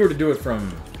 Like, if you were to do it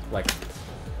from, like,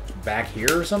 back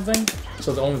here or something,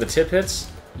 so that only the tip hits,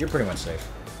 you're pretty much safe.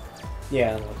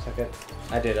 Yeah, it looks like it.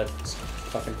 I did a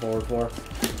fucking forward 4.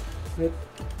 Yep.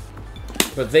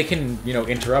 But they can, you know,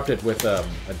 interrupt it with a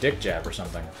dick jab or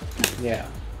something. Yeah.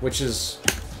 Which is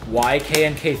why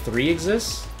K&K 3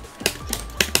 exists.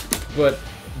 But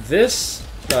this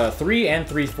 3 and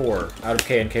 3-4 out of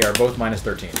K&K are both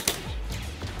 -13.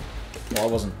 Well,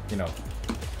 it wasn't, you know.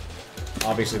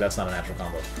 Obviously, that's not a natural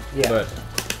combo. Yeah. But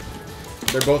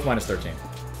they're both -13.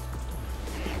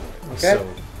 Okay. So,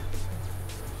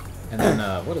 and then,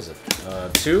 what is it?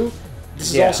 2?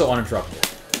 This is also uninterruptible.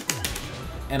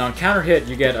 And on counter hit,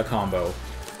 you get a combo.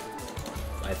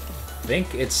 I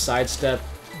think it's sidestep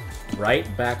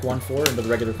right, back 1-4 into the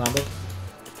regular combo.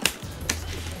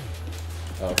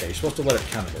 Oh, okay, you're supposed to let it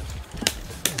counter hit.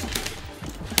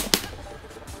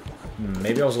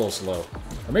 Maybe I was a little slow.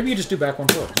 Or maybe you just do back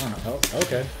 1-4. I don't know. Oh,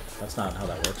 okay. That's not how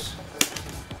that works.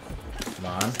 Come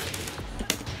on.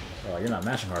 Oh, you're not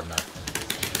mashing hard enough.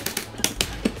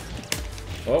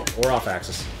 Oh, we're off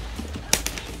axis.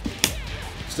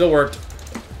 Still worked.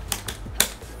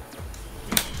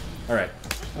 Alright.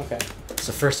 Okay. It's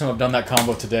the first time I've done that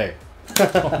combo today.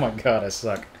 Oh my god, I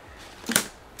suck.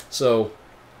 So,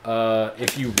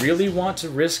 if you really want to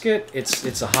risk it,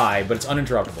 it's a high, but it's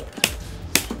uninterruptible.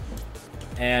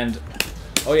 And,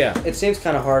 oh yeah. It seems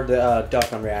kind of hard to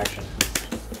duck on reaction.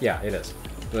 Yeah, it is.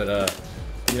 But,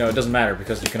 you know, it doesn't matter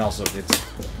because you can also,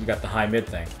 you got the high mid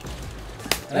thing.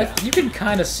 And you can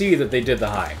kind of see that they did the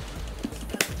high.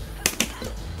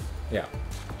 Yeah.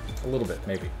 A little bit,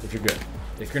 maybe, if you're good.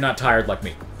 If you're not tired like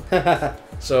me.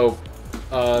 So,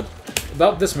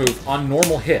 about this move, on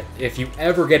normal hit, if you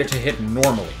ever get it to hit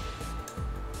normally,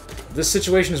 this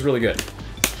situation is really good.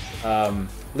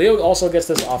 Leo also gets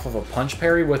this off of a punch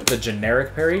parry with the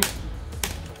generic parry.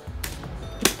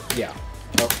 Yeah.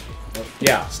 Oh,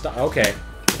 yeah, stop. Okay.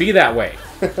 Be that way.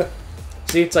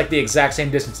 See, it's like the exact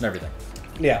same distance and everything.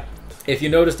 Yeah. If you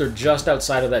notice, they're just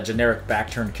outside of that generic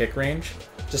back turn kick range.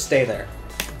 Just stay there.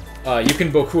 You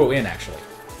can Bokuo in, actually.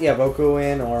 Yeah, Boku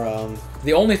in, or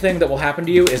The only thing that will happen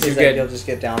to you is you get... you'll just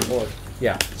get down forward.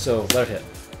 Yeah, so let it hit.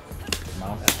 Come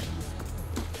on.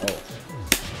 Oh.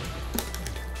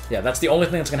 Yeah, that's the only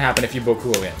thing that's going to happen if you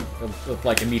Bokuo in.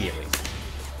 Like, immediately.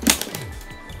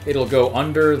 It'll go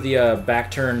under the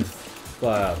back turn...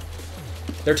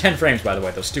 they're 10 frames, by the way,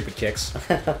 those stupid kicks.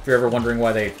 If you're ever wondering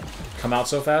why they come out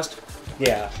so fast.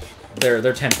 Yeah.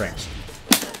 They're 10 frames.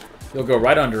 You'll go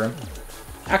right under them.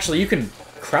 Actually, you can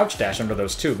crouch dash under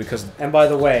those too, because... And by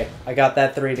the way, I got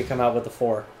that 3 to come out with the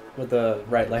 4. With the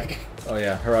right leg. Oh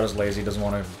yeah, Harada's lazy, doesn't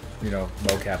want to, you know,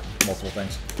 mocap multiple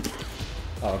things.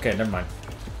 Oh, okay, never mind.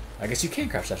 I guess you can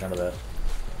crouch dash under that.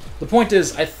 The point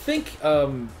is, I think,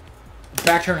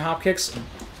 back turn hop kicks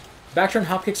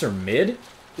are mid.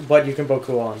 But you can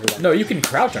Boku under them. No, you can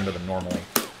crouch under them normally.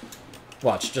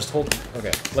 Watch, just hold...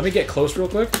 Okay, let me get close real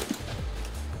quick.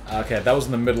 Okay, that was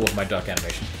in the middle of my duck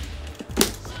animation.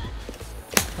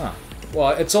 Huh.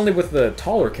 Well, it's only with the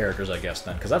taller characters, I guess,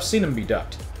 then, because I've seen them be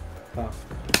ducked. Huh.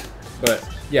 But,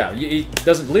 yeah,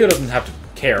 Leo doesn't have to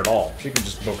care at all. She can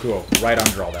just Bokuo right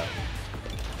under all that.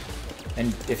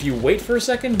 And if you wait for a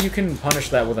second, you can punish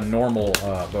that with a normal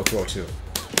Bokuo, too.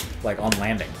 Like, on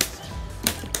landing.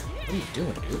 What are you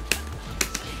doing, dude?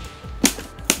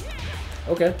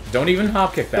 Okay, don't even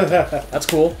hop kick that. That's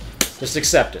cool. Just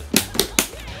accept it.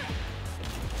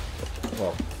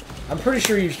 Well, I'm pretty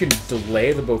sure you can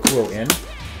delay the Bokuo in.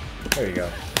 There you go.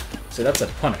 So that's a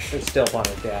punish. It's still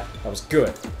punished, yeah. That was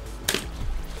good.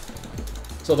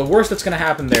 So the worst that's going to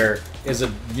happen there is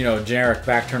a, you know, generic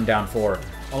back turn down 4.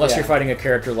 Unless you're fighting a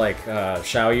character like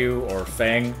Xiaoyu or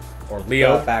Feng or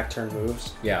Leo. Back turn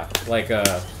moves. Yeah, like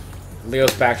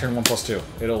Leo's back turn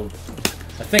 1+2.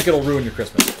 I think it'll ruin your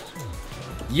Christmas.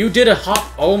 You did a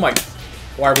hop. Oh my.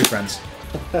 Why are we friends?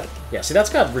 Yeah, see, that's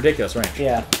got ridiculous range.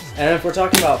 Yeah. And if we're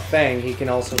talking about Feng, he can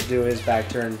also do his back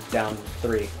turn down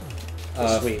 3.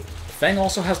 Sweet. Feng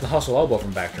also has the hustle elbow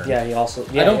from back turn. Yeah, he also...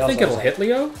 Yeah, I don't think it'll hit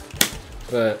Leo,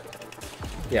 but...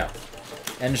 Yeah.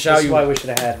 And Xiao, That's why we should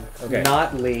have had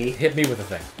not Lee. Hit me with a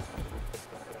thing.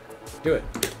 Do it.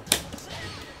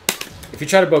 If you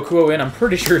try to Bokuo in, I'm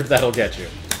pretty sure that'll get you.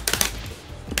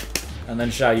 And then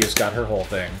Xiaoyu's got her whole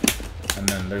thing. And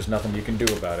then there's nothing you can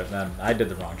do about it. And I did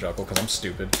the wrong juggle because I'm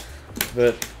stupid.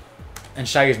 But... And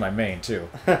Xiaoyu's my main, too.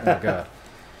 Oh, God.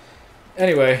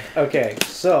 Anyway. Okay,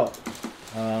 so...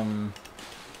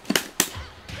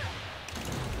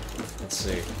 Let's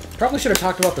see. Probably should have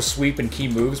talked about the sweep and key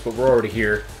moves, but we're already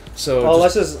here. So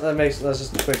let's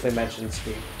just quickly mention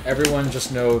sweep. Everyone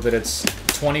just know that it's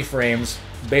 20 frames,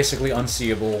 basically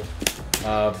unseeable,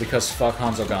 because fuck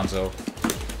Hanzo Gonzo.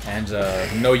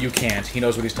 And no, you can't. He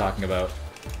knows what he's talking about.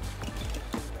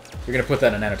 You're gonna put that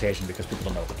in an annotation because people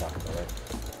don't know what they're talking about, right?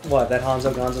 What, that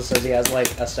Hanzo Gonzo says he has like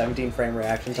a 17-frame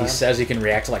reaction time? He says he can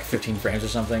react to like 15 frames or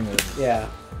something. Yeah.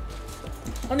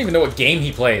 I don't even know what game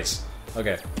he plays.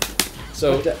 Okay.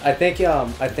 So I think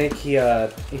he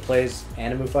plays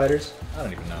Animu Fighters. I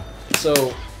don't even know.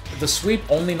 So the sweep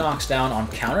only knocks down on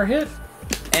counter hit,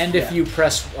 and if you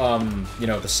press you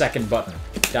know, the second button,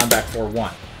 down back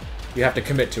 4-1, you have to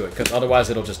commit to it because otherwise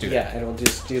it'll just do that. Yeah, it'll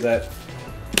just do that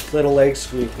little leg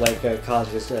sweep like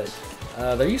Kazuya says.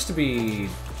 There used to be...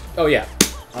 Oh yeah,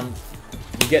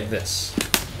 you get this.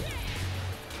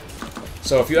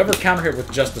 So if you ever counter hit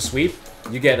with just the sweep,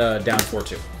 you get down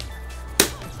 4-2.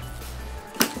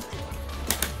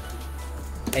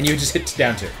 And you just hit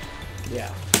down 2.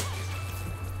 Yeah.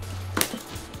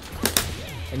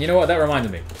 And you know what? That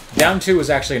reminded me. Down 2 is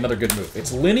actually another good move.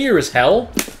 It's linear as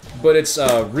hell, But it's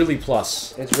really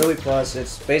plus. It's really plus.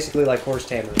 It's basically like Horse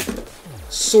Tamer.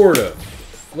 Sort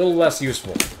of. A little less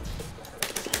useful.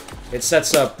 It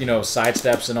sets up, you know, side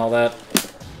steps and all that.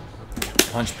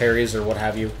 Punch parries or what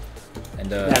have you. And,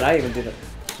 Man, I even did it.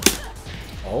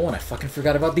 Oh, and I fucking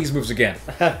forgot about these moves again.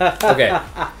 Okay.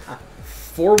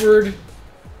 Forward,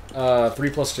 3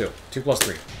 plus 2. 2 plus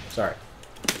 3. Sorry.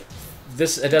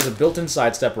 It has a built-in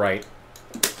sidestep right.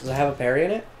 Does it have a parry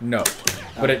in it? No.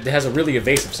 But it has a really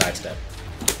evasive sidestep.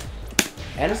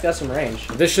 And it's got some range.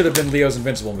 This should have been Leo's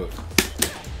invincible move.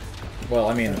 Well,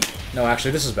 I mean, no,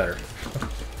 actually, this is better.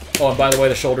 Oh, and by the way,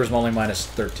 the shoulder's only minus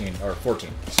 13, or 14.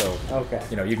 So, okay.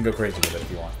 You know, you can go crazy with it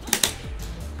if you want.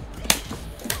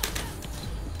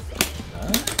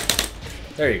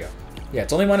 There you go. Yeah,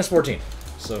 it's only minus 14.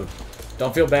 So,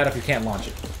 don't feel bad if you can't launch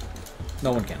it.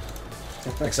 No one can.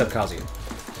 Except Kazuya.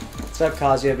 Except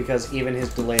Kazuya, because even his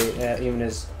delayed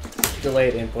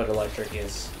input electric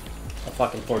is a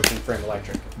fucking 14-frame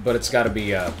electric. But it's got to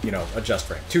be, you know, a just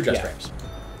frame. 2 just frames.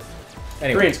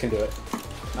 Anyway. Greens can do it.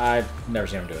 I've never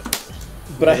seen him do it.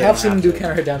 But I have seen him do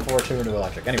counter hit down forward 2 into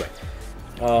electric. Anyway.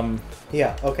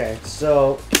 Yeah, okay.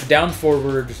 So... Down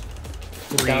forward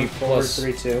 3 down forward plus...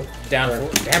 3, 2. Damn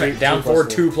it. Down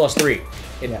forward 2 plus 3.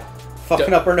 Yeah.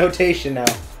 Fucking up our notation now.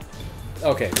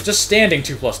 Okay. Just standing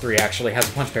 2 plus 3 actually has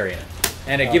a punch parry in it.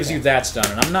 And it gives you that stun.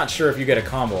 And I'm not sure if you get a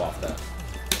combo off that.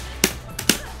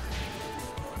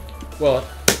 Well,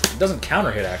 it doesn't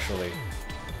counter hit actually.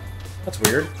 That's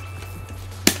weird.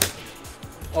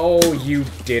 Oh, you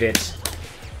did it.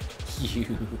 You.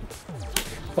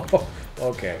 Oh,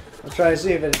 okay. I'll try to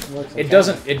see if it works. It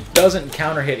doesn't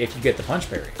counter hit if you get the punch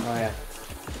parry. Oh yeah.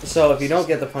 So if you don't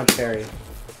get the punch parry,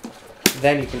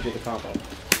 then you can do the combo.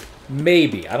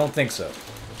 Maybe. I don't think so.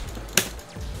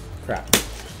 Crap.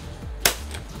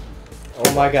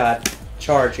 Oh my god.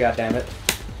 Charge, goddammit.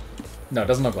 No, it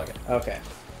doesn't look like it. Okay.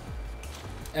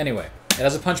 Anyway, it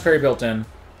has a punch parry built in,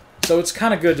 so it's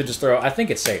kind of good to just throw. I think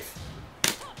it's safe.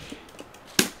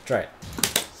 Try it.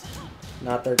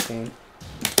 Not 13.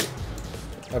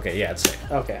 Okay, yeah, it's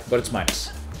safe. Okay. But it's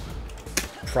minus.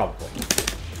 Probably.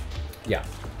 Yeah.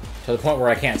 To the point where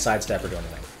I can't sidestep or do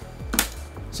anything.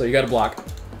 So you gotta block.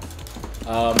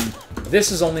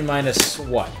 This is only minus,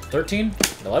 what, 13?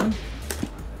 11?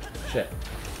 Shit.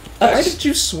 Why did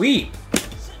you sweep?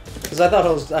 Because I thought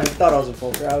I was in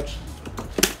full crouch.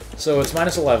 So it's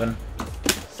minus 11.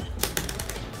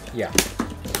 Yeah.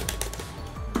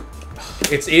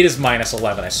 It is minus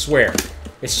 11, I swear.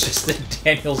 It's just that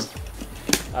Daniel's...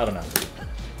 I don't know.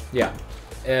 Yeah.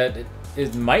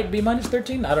 It might be minus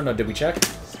 13? I don't know. Did we check?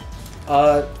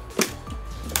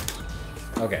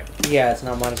 Okay. Yeah, it's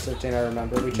not minus 13, I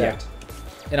remember. We checked.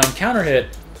 Yeah. And on counter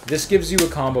hit, this gives you a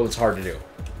combo that's hard to do.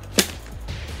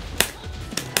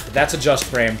 That's a just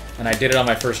frame, and I did it on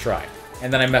my first try.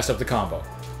 And then I messed up the combo.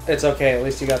 It's okay, at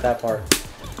least you got that part.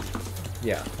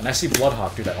 Yeah, and I see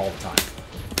Bloodhawk do that all the time.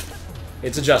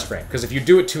 It's a just frame, because if you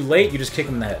do it too late, you just kick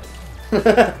him in the head.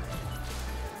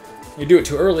 You do it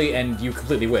too early, and you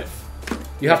completely whiff.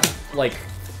 You have to, like,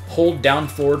 hold down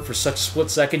forward for such a split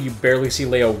second, you barely see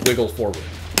Leo wiggle forward.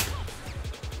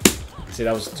 See,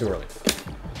 that was too early.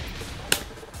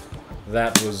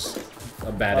 That was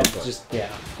a bad input. Just,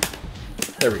 yeah.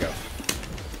 There we go.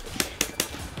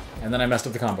 And then I messed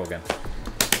up the combo again.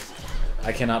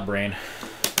 I cannot brain.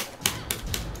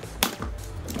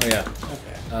 Oh yeah.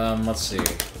 Okay. Let's see.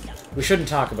 We shouldn't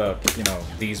talk about, you know,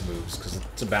 these moves, because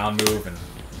it's a bound move, and...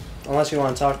 Unless you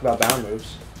want to talk about bound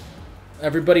moves.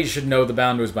 Everybody should know the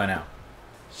bound moves by now.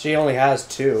 She only has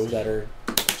 2 that are...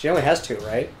 She only has 2,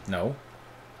 right? No.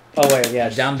 Oh, wait, yeah.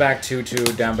 Down, back, 2, 2,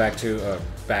 down, back, 2,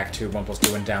 back 2, 1 plus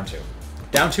 2, and down 2.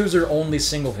 Down 2s are only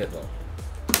single hit, though.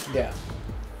 Yeah.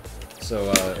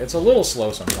 So, it's a little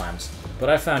slow sometimes, but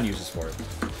I found uses for it.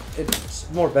 It's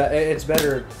it's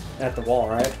better at the wall,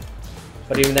 right?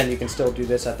 But even then, you can still do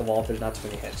this at the wall if there's not too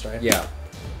many hits, right? Yeah.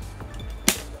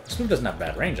 This move doesn't have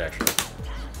bad range, actually.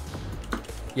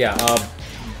 Yeah,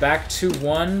 back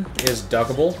 2-1 is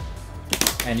duckable,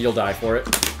 and you'll die for it.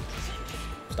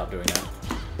 Stop doing that.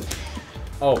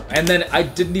 Oh, and then I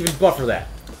didn't even buffer that.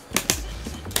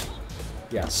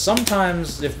 Yeah,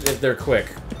 sometimes, if they're quick.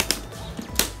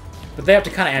 But they have to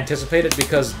kind of anticipate it,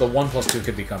 because the 1 plus 2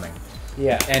 could be coming.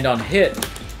 Yeah. And on hit,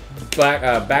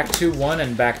 back 2-1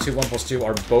 and back 2 1 plus 2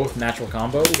 are both natural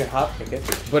combos. You can hop kick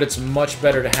it. But it's much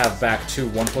better to have back 2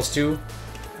 1 plus 2,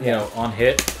 you know, on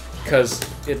hit, because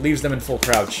it leaves them in full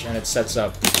crouch and it sets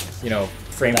up, you know,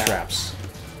 frame traps.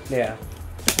 Yeah.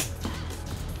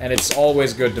 And it's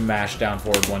always good to mash down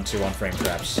forward 1-2 on frame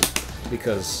traps,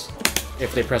 because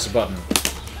if they press a button,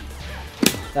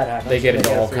 that happens. they get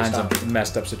into all kinds of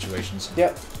messed up situations.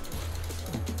 Yep.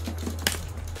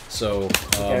 So,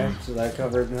 Okay, so that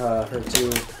covered her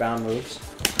 2 bound moves.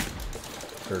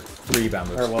 Or 3 bound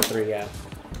moves. Or, well, 3, yeah.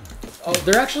 Oh,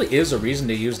 there actually is a reason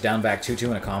to use down back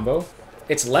 2-2 in a combo.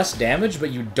 It's less damage,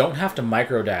 but you don't have to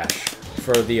micro dash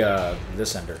for the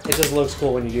this ender. It just looks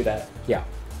cool when you do that. Yeah.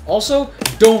 Also,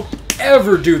 don't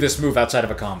ever do this move outside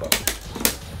of a combo.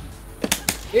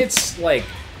 It's like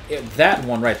that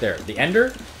one right there, the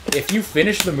ender. If you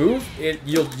finish the move,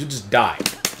 you'll just die.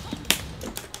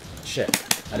 Shit,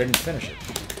 I didn't finish it.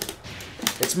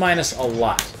 It's minus a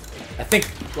lot. I think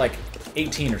like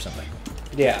 18 or something.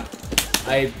 Yeah.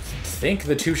 I think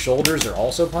the 2 shoulders are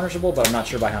also punishable, but I'm not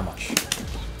sure by how much.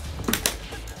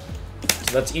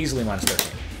 So that's easily minus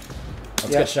 13.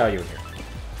 Let's get Xiaoyu in here.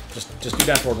 Just do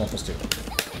down forward 1 plus 2.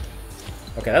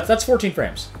 Okay, that's 14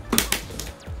 frames.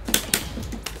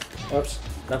 Oops.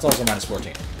 That's also minus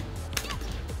 14.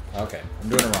 Okay, I'm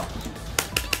doing it wrong.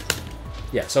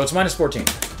 Yeah, so it's minus 14.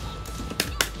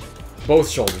 Both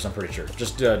shoulders, I'm pretty sure.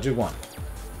 Just do 1.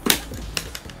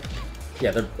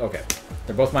 Yeah, they're okay.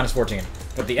 They're both minus 14.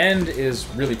 But the end is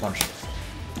really punishable.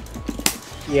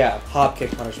 Yeah, hop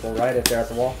kick punishable, right? If they're at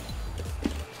the wall.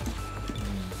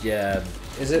 Yeah.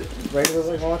 Is it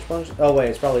regularly launch punch? Oh wait,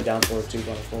 it's probably down forward 2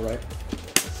 punishable, right?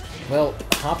 Well,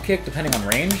 hop kick depending on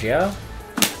range, yeah.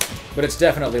 But it's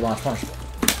definitely launch punishable.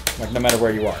 Like, no matter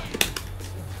where you are.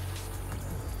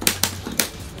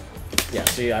 Yeah,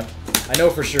 see, I know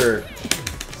for sure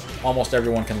almost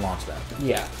everyone can launch that.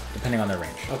 Yeah. Depending on their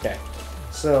range. Okay.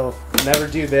 So, never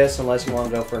do this unless you want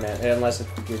to go for unless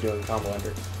you're doing combo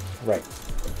ender. Right.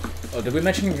 Oh, did we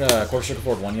mention quarter circle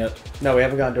forward 1 yet? No, we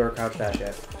haven't gotten to our crouch dash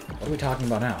yet. What are we talking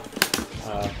about now?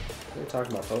 We're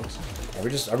talking about folks.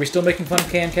 Are we still making fun of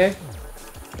K&K?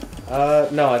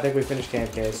 No, I think we finished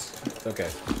KMKs. Okay.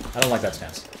 I don't like that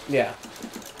stance. Yeah.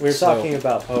 We were talking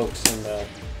about pokes and,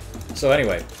 So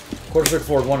anyway, quarter circle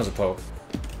forward 1 is a poke.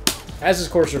 As is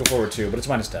quarter circle forward 2, but it's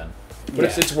minus 10. But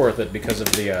it's worth it because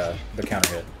of the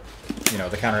counter hit. You know,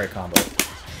 the counter hit combo.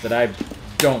 That I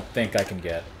don't think I can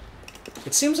get.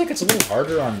 It seems like it's a little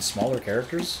harder on smaller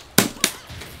characters.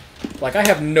 Like, I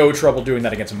have no trouble doing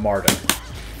that against Marta.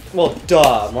 well,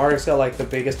 duh. Mario's got, like, the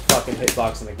biggest fucking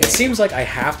hitbox in the game. It seems like I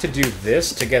have to do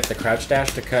this to get the crouch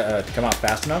dash to come out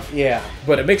fast enough. Yeah.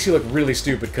 But it makes you look really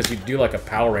stupid because you do, like, a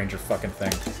Power Ranger fucking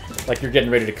thing. Like, you're getting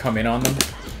ready to come in on them.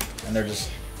 And they're just...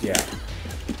 yeah.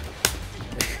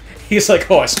 He's like,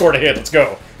 oh, I scored a hit, let's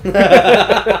go.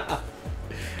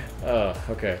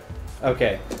 Okay.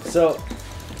 Okay, so...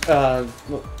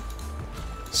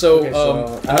 So,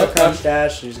 out of crouch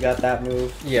dash, she's got that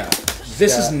move. yeah.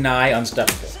 This is nigh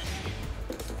unstoppable.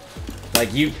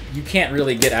 Like, you can't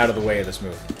really get out of the way of this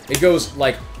move. It goes,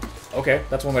 like... okay,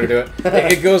 that's one way to do it.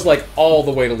 It goes, like, all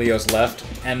the way to Leo's left,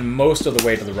 and most of the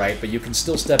way to the right, but you can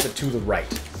still step it to the right.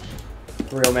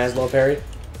 Real man's low parry?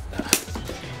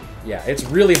 Yeah, it's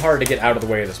really hard to get out of the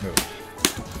way of this move.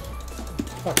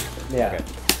 Fuck. Yeah. Okay.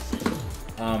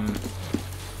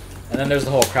 And then there's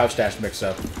the whole crouch dash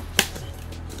mix-up.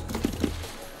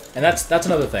 And that's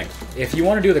another thing. If you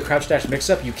want to do the crouch dash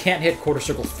mix-up, you can't hit quarter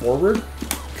circle forward,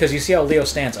 because you see how Leo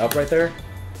stands up right there?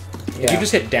 Yeah. If you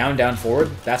just hit down, down,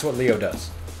 forward, that's what Leo does.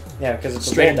 Yeah, because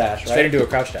it's a roll dash, right? Straight into a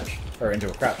crouch dash. Or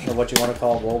into a crouch. Or what you want to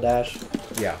call roll dash.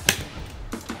 Yeah.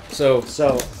 So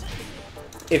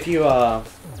if you go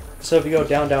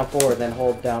down, down, forward, then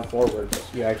hold down, forward,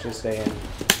 you actually stay in.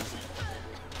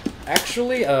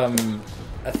 actually,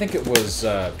 I think it was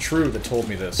True that told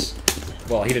me this.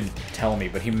 Well, he didn't tell me,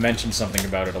 but he mentioned something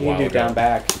about it a while ago. You do down,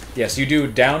 back. Yes, you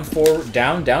do down, forward,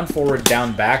 down, forward,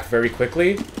 down, back very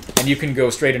quickly, and you can go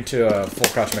straight into full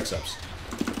crouch mix-ups.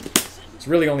 It's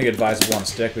really only advisable on a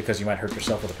stick because you might hurt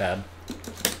yourself with a pad.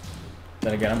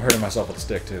 Then again, I'm hurting myself with a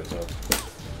stick too, so...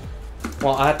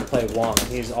 Well, I have to play Wong, and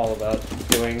he's all about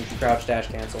doing crouch dash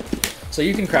cancel. So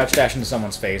you can crouch dash into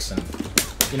someone's face, and,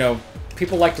 you know,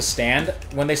 people like to stand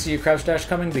when they see a crouch dash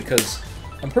coming because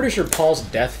I'm pretty sure Paul's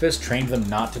Death Fist trained them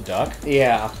not to duck.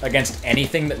 Yeah. Against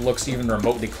anything that looks even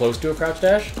remotely close to a crouch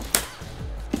dash.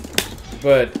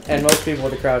 But... and most people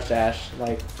with a crouch dash,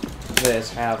 like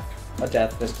this, have a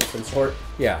Death Fist of some sort.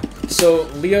 yeah. So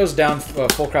Leo's down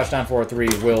full crouch down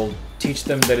 4-3 will teach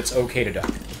them that it's okay to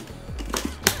duck.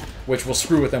 Which will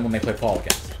screw with them when they play Paul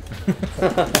again.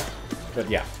 But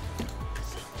yeah.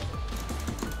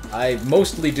 I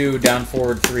mostly do down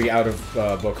forward 3 out of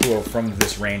Bokuo from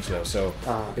this range though, so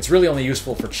it's really only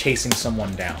useful for chasing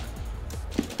someone down.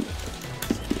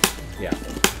 Yeah.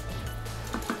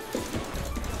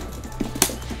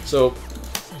 So,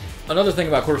 another thing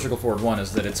about quarter circle forward 1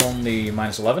 is that it's only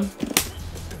minus 11.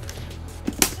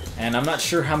 And I'm not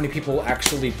sure how many people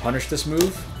actually punish this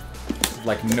move,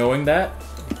 like knowing that.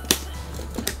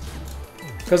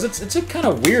 Because it's a kind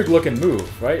of weird looking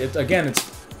move, right? Again,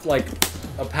 it's like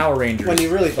a Power Ranger. When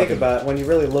you really think about it, when you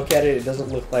really look at it, it doesn't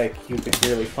look like you could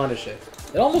really punish it.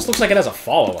 It almost looks like it has a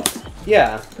follow-up.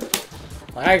 Yeah.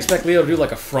 I expect Leo to do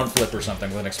like a front flip or something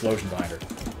with an explosion behind her.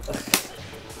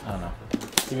 I don't know.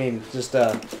 You mean just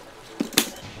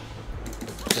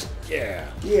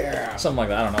yeah. Yeah. Something like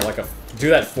that. I don't know. Like do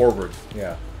that forward.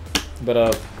 Yeah. But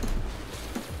I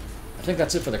think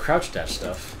that's it for the crouch dash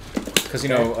stuff. Because, you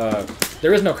know,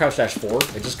 there is no crouch dash 4.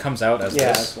 It just comes out as this. Yeah,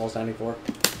 it's while standing 4.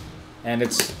 And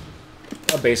it's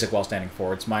a basic while standing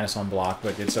 4. It's minus on block,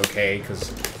 but it's okay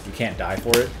because you can't die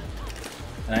for it.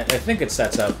 And I think it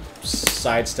sets up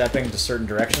sidestepping to certain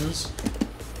directions.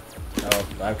 Oh,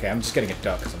 okay. I'm just getting a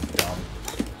duck because I'm dumb.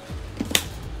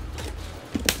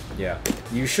 Yeah.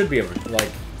 You should be able to,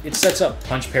 like, it sets up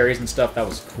punch parries and stuff. That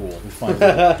was cool. We finally,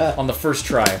 on the first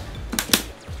try.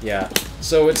 Yeah.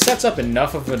 So it sets up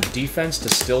enough of a defense to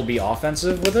still be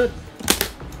offensive with it.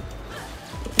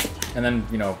 And then,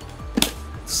 you know,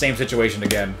 same situation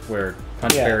again, where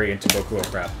punch parry into Bokuo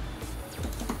crap.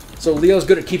 So Leo's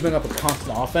good at keeping up a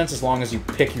constant offense as long as you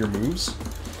pick your moves.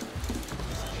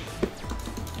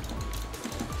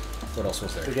 What else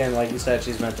was there? Again, like you said,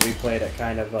 she's meant to be played at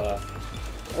kind of,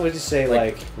 what would you say,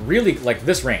 like... really, like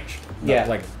this range. Yeah.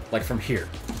 Like from here.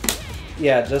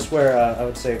 Yeah, just where, I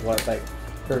would say, what, like,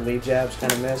 her lead jabs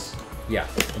kind of miss? Yeah.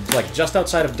 Like, just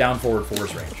outside of down forward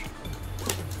force range.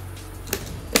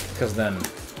 Because then,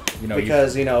 you know...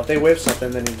 Because, you know, if they whip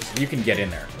something, then you can get in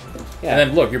there. Yeah. And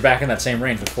then, look, you're back in that same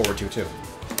range with forward 2-2.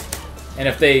 And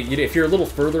if you're a little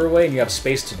further away and you have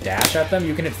space to dash at them,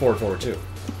 you can hit forward 2.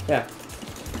 Yeah.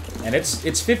 And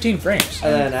it's 15 frames.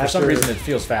 And then for some reason, it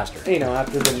feels faster. You know,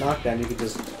 after the knockdown, you could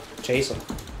just chase them.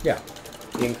 Yeah.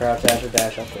 You can crouch dash or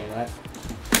dash up them, right?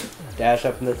 Dash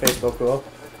up in their face, Bokuo.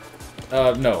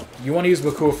 No. You want to use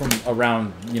Bokuo from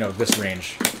around, you know, this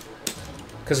range.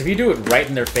 Because if you do it right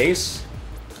in their face,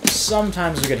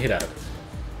 sometimes you get hit out of it.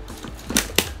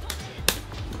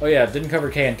 Oh yeah, it didn't cover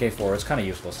K and K4. It's kind of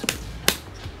useless.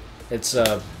 It's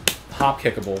hop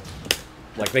kickable.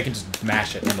 Like, they can just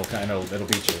mash it and it'll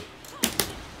beat you.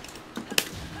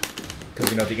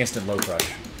 Because, you know, the instant low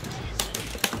crush.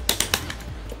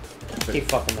 Keep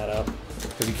fucking that up.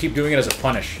 Because you keep doing it as a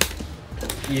punish.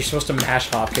 You're supposed to mash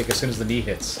hop kick as soon as the knee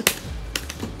hits.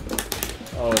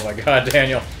 Oh my god,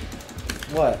 Daniel.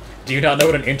 What? Do you not know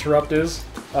what an interrupt is?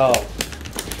 Oh.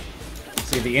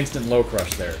 See, the instant low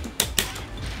crush there.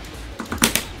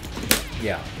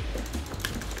 Yeah.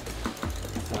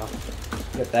 Oh.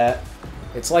 Get that.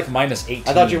 It's like minus 18.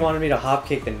 I thought you wanted me to hop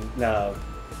kick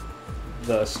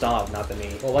the stomp, not the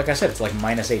knee. Well, like I said, it's like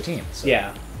minus 18. So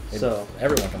yeah. So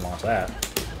everyone can launch that.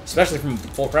 Especially from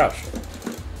full crouch.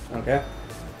 Okay.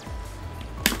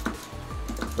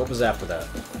 What was after that?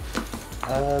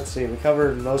 Let's see. We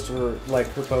covered most of her, like,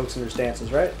 her pokes and her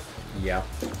stances, right? Yeah.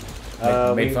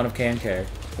 Made fun of K and K.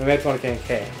 We made fun of K and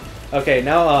K. Okay,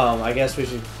 now I guess we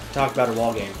should talk about her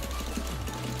wall game.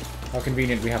 How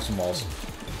convenient we have some walls.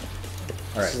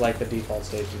 Alright. This is like the default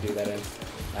stage to do that in.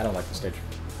 I don't like the stage.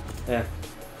 Yeah.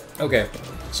 Okay.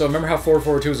 So remember how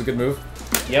 4-4-2 is a good move?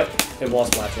 Yep. It wall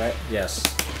splats, right? Yes.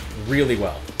 Really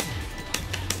well.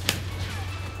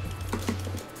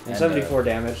 And 74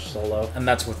 damage, solo. And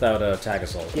that's without a tag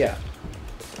assault. Yeah.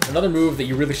 Another move that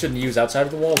you really shouldn't use outside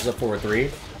of the wall is up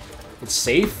 4-3. It's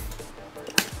safe,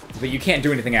 but you can't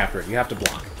do anything after it. You have to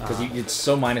block. Because it's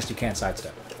so minus you can't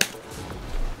sidestep.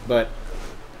 But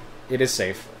it is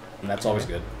safe, and that's always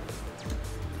good.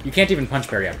 You can't even punch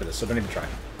parry after this, so don't even try.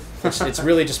 It's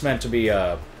really just meant to be...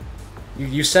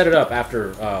 You set it up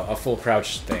after a full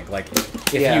crouch thing. Like,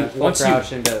 if you once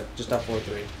crouch into just up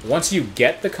 4-3. Once you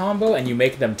get the combo and you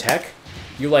make them tech,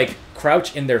 you like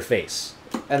crouch in their face,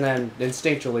 and then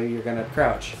instinctually you're gonna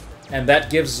crouch, and that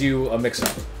gives you a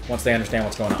mix-up once they understand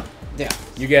what's going on. Yeah.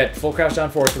 You get full crouch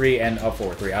down 4-3 and up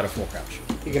 4-3 out of full crouch.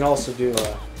 You can also do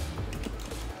that.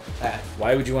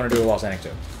 Why would you want to do a wall standing 2?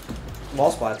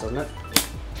 Wall splats, doesn't it?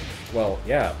 Well,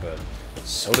 yeah, but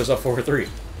so does up 4-3,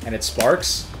 and it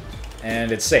sparks.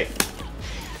 And it's safe.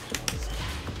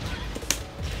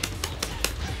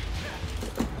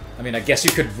 I mean, I guess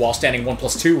you could wall standing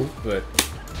 1+2, but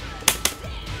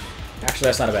actually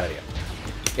that's not a bad idea.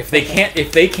 If they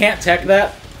can't tech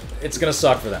that, it's gonna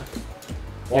suck for them.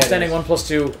 Wall standing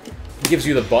 1+2 gives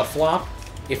you the butt flop.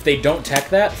 If they don't tech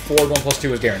that, forward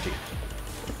 1+2 is guaranteed.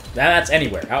 That's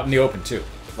anywhere, out in the open too.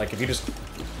 Like if you just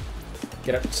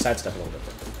get up, sidestep a little bit.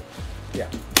 Yeah.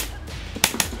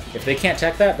 If they can't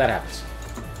tech that, that happens.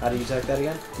 How do you tech that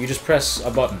again? You just press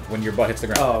a button when your butt hits the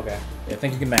ground. Oh, okay. I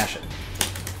think you can mash it.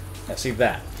 Yeah, see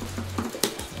that.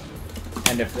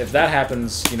 And if that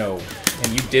happens, you know,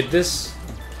 and you did this,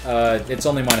 It's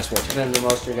only minus 14. And then the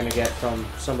most you're going to get from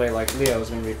somebody like Leo is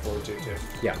going to be 4-2-2.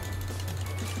 Yeah.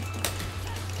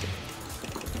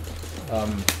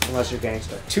 Unless you're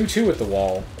gangster. 2-2 at the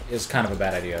wall is kind of a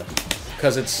bad idea.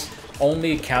 Because it's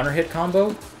only counter hit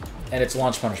combo, and it's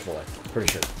launch punish bullet.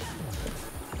 Pretty sure.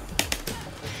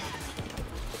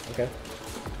 Okay.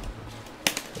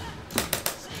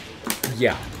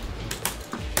 Yeah.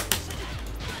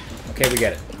 Okay, we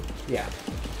get it. Yeah.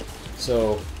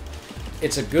 So,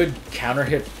 it's a good counter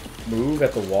hit move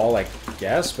at the wall, I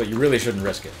guess, but you really shouldn't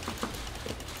risk it.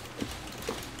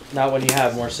 Not when you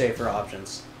have more safer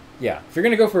options. Yeah, if you're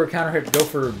going to go for a counter hit, go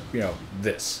for, you know,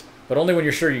 this. But only when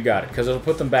you're sure you got it, because it'll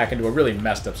put them back into a really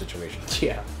messed up situation.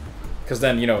 Yeah. Because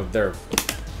then, you know, they're,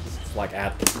 like,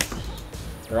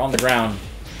 they're on the ground,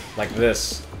 like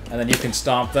this, and then you can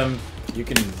stomp them, you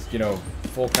can, you know,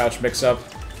 full crouch mix up.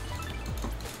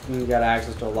 And you got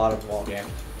access to a lot of wall game.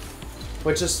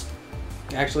 Which is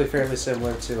actually fairly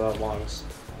similar to Wong's.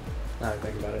 Now that I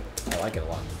think about it. I like it a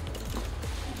lot.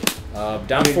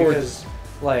 Down forward. Because,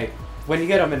 like, when you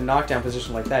get them in a knockdown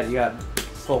position like that, you got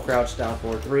full crouch down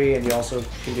forward 3, and you also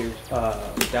can do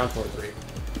down forward 3.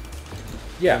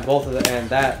 Yeah. And both of the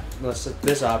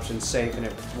this option's safe and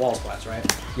it wall splats, right?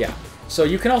 Yeah. So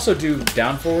you can also do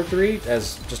down forward 3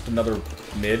 as just another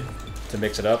mid to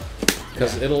mix it up,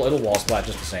 because it'll wall splat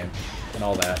just the same and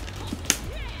all that.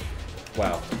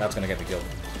 Wow, that's gonna get me killed.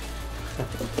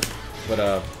 But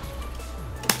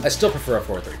I still prefer a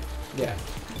 4-3. Yeah.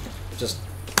 Just,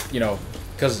 you know,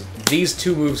 because these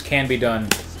two moves can be done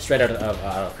straight out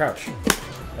of crouch.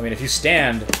 I mean, if you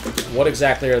stand, what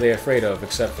exactly are they afraid of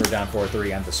except for down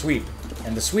 4-3 and the sweep?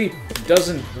 And the sweep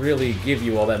doesn't really give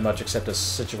you all that much except a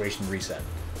situation reset.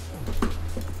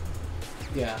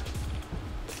 Yeah.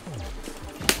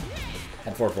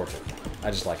 And 4-4-2.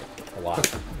 I just like it a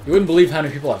lot. You wouldn't believe how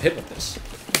many people I've hit with this.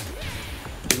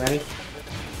 Many?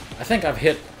 I think I've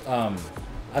hit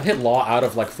Law out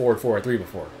of like 4-4-3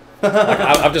 before. Like,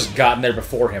 I've just gotten there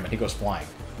before him and he goes flying.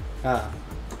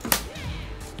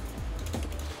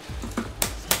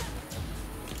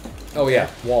 Oh yeah,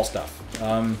 wall stuff.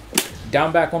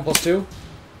 Down back 1+2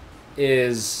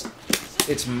 is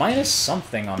it's minus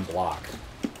something on block.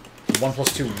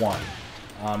 1+2 1.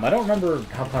 I don't remember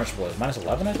how punishable it is. Minus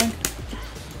 11, I think.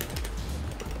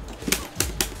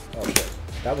 Oh shit,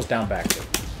 that was down back too.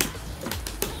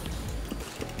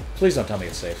 Please don't tell me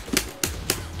it's safe.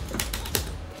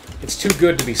 It's too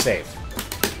good to be safe.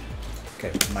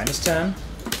 Okay, minus 10.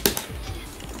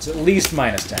 It's at least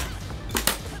minus 10.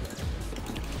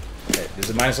 Okay, is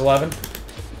it minus 11?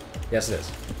 Yes, it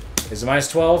is. Is it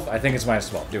minus 12? I think it's minus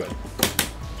 12. Do it.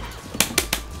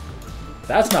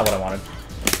 That's not what I wanted.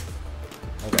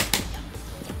 Okay.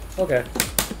 Okay.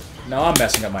 Now I'm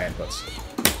messing up my inputs.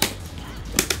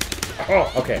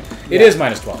 Oh, okay. It is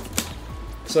minus 12.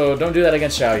 So don't do that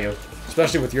against Xiaoyu,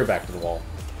 especially with your back to the wall.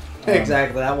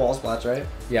 Exactly, that wall splats, right?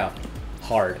 Yeah.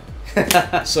 Hard.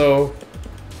 So,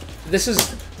 this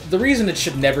is... The reason it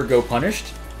should never go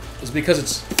punished is because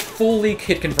it's fully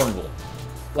hit confirmable.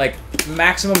 Like,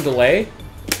 maximum delay,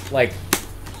 like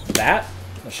that.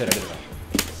 Oh shit, I did it wrong.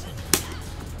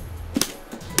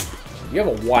 You have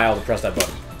a while to press that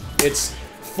button. It's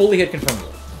fully hit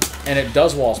confirmable. And it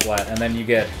does wall splat, and then you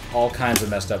get all kinds of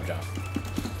messed up jump.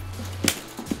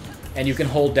 And you can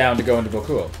hold down to go into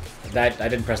Bokuo. That I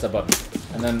didn't press that button.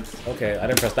 And then, okay, I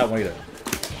didn't press that one either.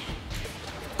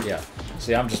 Yeah.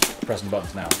 See, I'm just pressing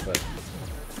buttons now, but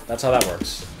that's how that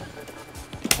works.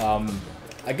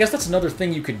 I guess that's another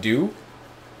thing you could do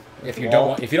if you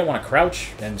don't want to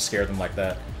crouch and scare them like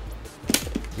that.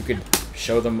 You could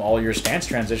show them all your stance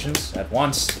transitions at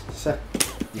once.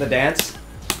 The dance?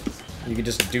 You could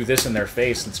just do this in their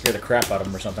face and scare the crap out of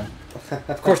them or something.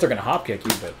 Of course, they're gonna hop kick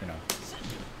you, but you know.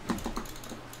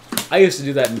 I used to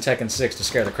do that in Tekken 6 to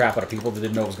scare the crap out of people that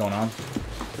didn't know what was going on.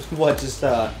 What, just,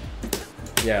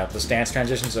 Yeah, the stance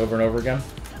transitions over and over again.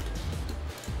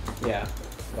 Yeah.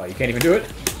 Wow, you can't even do it?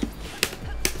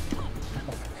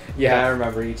 Yeah, I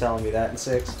remember you telling me that in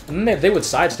 6. And then they would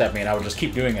sidestep me and I would just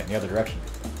keep doing it in the other direction.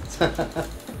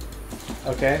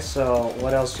 Okay, so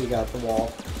what else you got the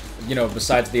wall? You know,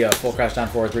 besides the full crash down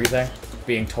 4-3 thing,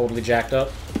 being totally jacked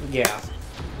up. Yeah.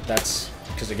 That's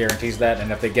because it guarantees that,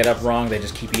 and if they get up wrong, they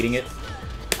just keep eating it.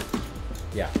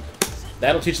 Yeah.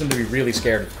 That'll teach them to be really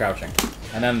scared of crouching.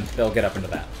 And then they'll get up into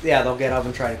that. Yeah, they'll get up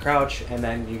and try to crouch, and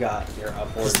then you got your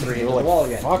up 4-3 into the wall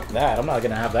again. Fuck that, I'm not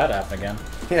going to have that happen again.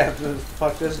 Yeah,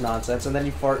 fuck this nonsense, and then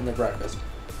you fart in the breakfast.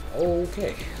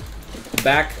 Okay.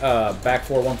 Back 4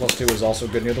 1+2 is also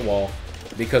good near the wall,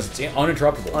 because it's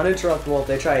uninterruptible. Uninterruptible, if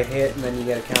they try a hit, and then you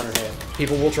get a counter hit.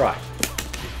 People will try.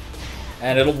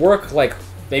 And it'll work, like,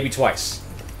 maybe twice.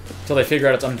 until they figure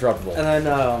out it's uninterruptible.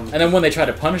 And then when they try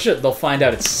to punish it, they'll find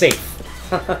out it's safe.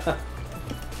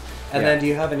 And then do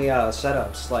you have any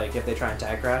setups, like if they try and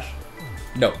tag crash?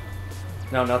 No.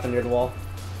 No, nothing near the wall?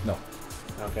 No.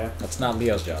 Okay. That's not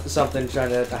Leo's job. Something trying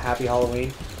to a happy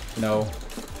Halloween? No.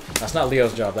 That's not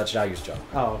Leo's job, that's Xiao Yu's job.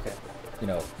 Oh, okay. You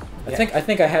know, I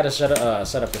think I had a set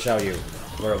up the Xiao Yu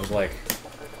where it was like,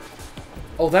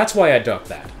 oh, that's why I ducked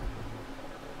that.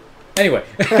 Anyway,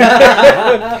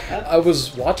 I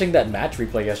was watching that match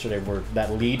replay yesterday where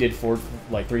that Lee did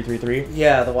 3-3-3.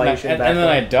 Yeah, the why you should back and then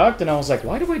I ducked, and I was like,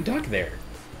 why do I duck there?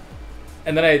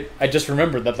 And then I just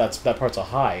remembered that part's a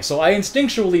high, so I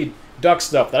instinctually duck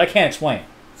stuff that I can't explain.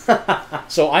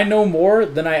 So I know more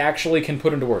than I actually can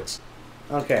put into words.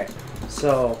 Okay,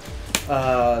 so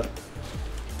while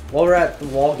we're at the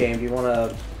wall game, do you want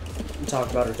to talk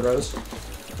about her throws?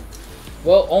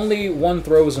 Well, only one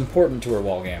throw is important to her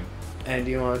wall game. And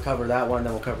do you want to cover that one,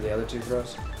 then we'll cover the other two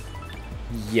throws?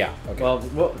 Yeah, okay.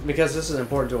 Well, because this is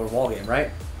important to her wall game,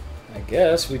 right? I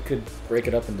guess we could break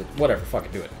it up into... Whatever, fuck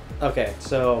it, do it. Okay,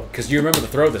 so... Because you remember the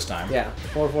throw this time. Yeah,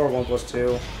 4-4, 1 +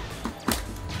 2.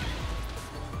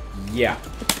 Yeah.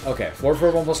 Okay,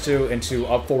 4-4, 1 + 2 into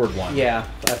up forward 1. Yeah,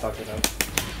 I fucked it up.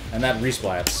 And that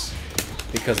resplats,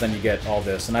 because then you get all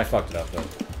this, and I fucked it up, but...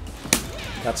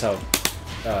 That's how...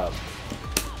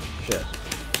 Shit.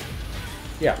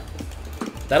 Yeah.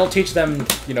 That'll teach them,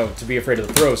 you know, to be afraid of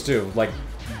the throws, too. Like,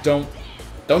 don't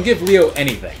give Leo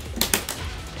anything.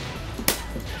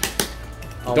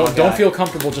 Oh don't feel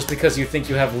comfortable just because you think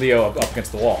you have Leo up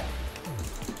against the wall.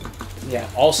 Yeah.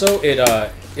 Also,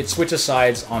 it switches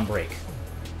sides on break.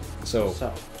 So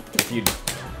if you...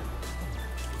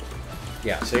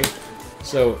 Yeah, see?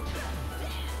 So,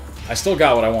 I still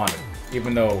got what I wanted,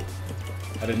 even though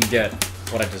I didn't get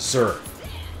what I deserved.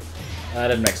 That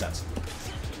didn't make sense.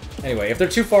 Anyway, if they're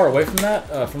too far away from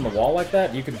that, from the wall like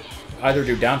that, you could either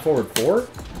do down forward 4,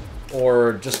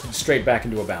 or just straight back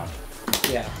into a bound.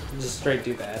 Yeah, just straight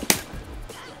do that.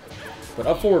 But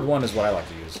up forward 1 is what I like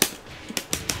to use.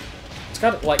 It's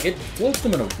got, like, it floats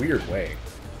them in a weird way.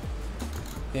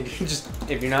 And you just,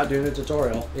 if you're not doing the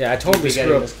tutorial, yeah, I totally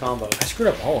screwed up this combo. I screwed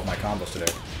up all of my combos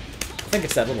today. I think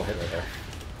it's that little hit right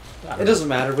there. It doesn't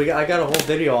matter. I got a whole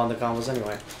video on the combos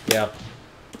anyway. Yeah.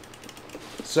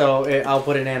 So I'll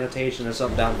put an annotation or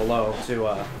something down below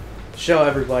to show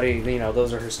everybody, you know,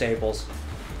 those are her staples.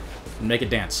 Make it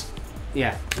dance.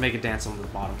 Yeah, to make it dance on the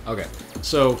bottom. Okay.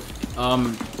 So,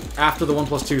 after the 1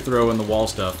 + 2 throw and the wall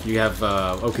stuff, you have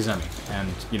Okizeme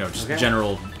and, you know, just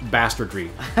general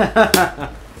bastardry.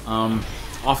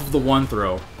 Off of the 1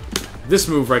 throw, this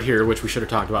move right here, which we should have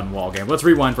talked about in wall game. Let's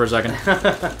rewind for a second.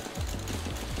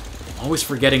 Always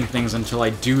forgetting things until I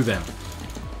do them.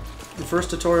 The first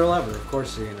tutorial ever, of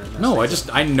course you're gonna... No,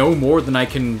 I know more than I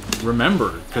can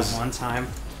remember. Because one time.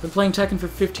 I've been playing Tekken for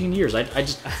 15 years. I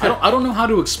don't know how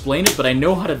to explain it, but I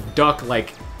know how to duck,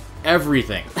 like,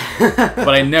 everything. But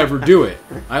I never do it.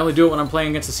 I only do it when I'm playing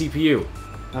against the CPU.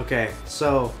 Okay,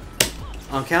 so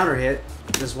on counter hit,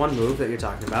 there's one move that you're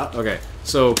talking about. Okay,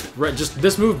 so just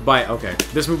this move by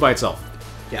itself.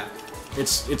 Yeah.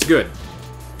 It's good.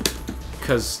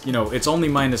 Because, you know, it's only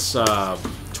minus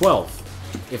 12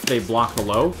 if they block the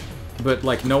low, but,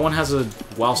 like, no one has a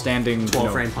while standing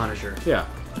 12 frame Punisher. Yeah.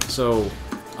 So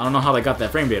I don't know how they got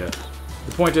that frame data.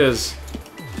 The point is,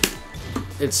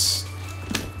 it's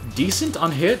decent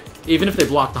on hit. Even if they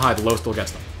block the high, the low still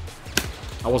gets them.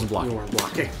 I wasn't blocking. You weren't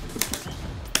blocking.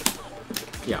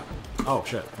 Yeah. Oh,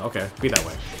 shit. Okay. Be that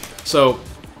way. So,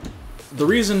 the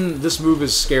reason this move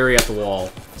is scary at the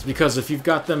wall is because if you've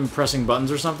got them pressing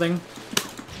buttons or something,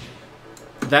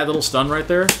 that little stun right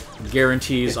there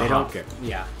guarantees a hop kick.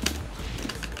 Yeah.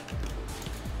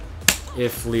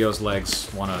 If Leo's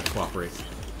legs want to cooperate.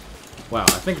 Wow,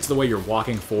 I think it's the way you're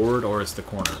walking forward or it's the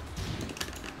corner.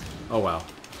 Oh, wow.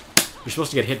 You're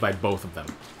supposed to get hit by both of them.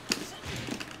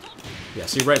 Yeah,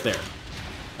 see right there.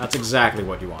 That's exactly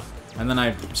what you want. And then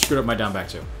I screwed up my down back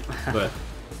too. But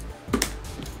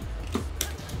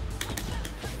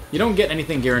you don't get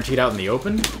anything guaranteed out in the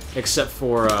open, except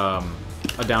for a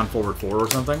down forward 4 or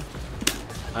something.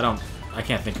 I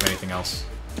can't think of anything else.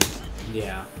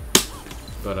 Yeah.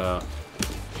 But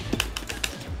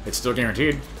it's still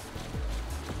guaranteed.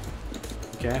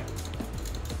 Okay.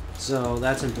 So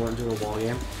that's important to a wall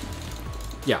game.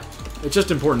 Yeah, it's just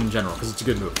important in general because it's a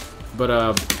good move. But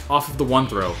off of the 1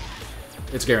 throw,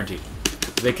 it's guaranteed.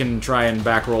 They can try and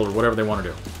back roll or whatever they want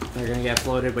to do. They're gonna get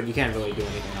floated, but you can't really do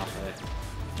anything off of it.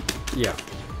 Yeah.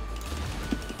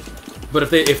 But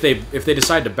if they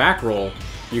decide to back roll,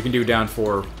 you can do down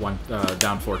 4 1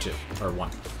 down 4 2 or 1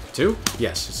 2.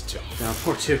 Yes, it's 2. Down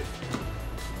 4-2.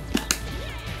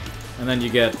 And then you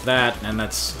get that, and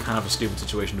that's kind of a stupid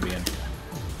situation to be in.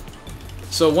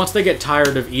 So once they get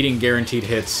tired of eating guaranteed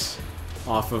hits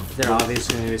off of... They're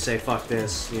obviously going to say, fuck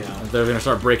this, you know. They're going to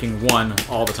start breaking 1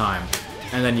 all the time.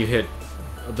 And then you hit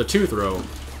the 2 throw,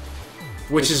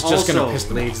 which is just going to piss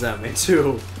them off. leads them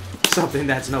into something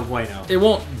that's no bueno. It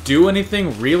won't do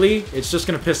anything, really. It's just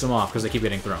going to piss them off because they keep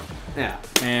getting thrown. Yeah.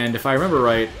 And if I remember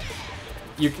right,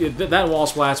 that wall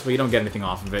splats, but you don't get anything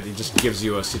off of it. It just gives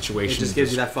you a situation. It just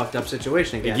gives you that fucked up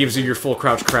situation again. It gives you your full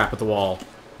crouch crap at the wall.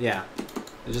 Yeah.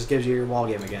 It just gives you your wall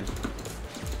game again.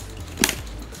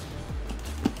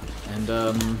 And,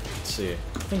 let's see.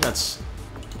 I think that's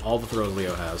all the throws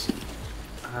Leo has.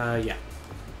 Yeah.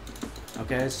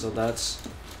 Okay, so that's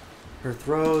her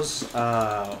throws.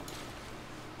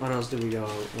 What else did we go?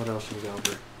 What else should we go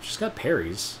over? She's got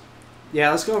parries. Yeah,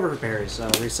 let's go over her parries.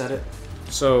 Reset it.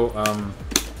 So,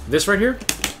 this right here,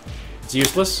 it's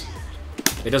useless.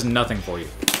 It does nothing for you.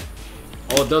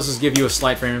 All it does is give you a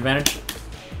slight frame advantage.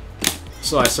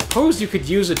 So I suppose you could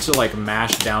use it to, like,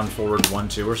 mash down forward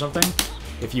 1-2 or something.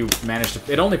 If you manage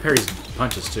to... It only parries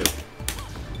punches, too.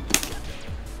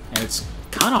 And it's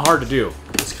kind of hard to do.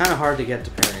 It's kind of hard to get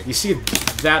to parry. You see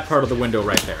that part of the window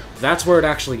right there. That's where it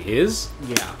actually is.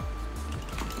 Yeah.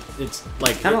 It's,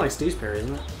 like... Kind of like Steve's parry,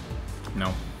 isn't it?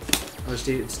 No. Or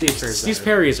Steve's parry. Steve's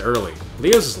parry is early.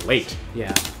 Leo's is late.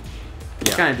 Yeah.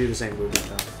 They kind of do the same movement,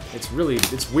 though. It's really...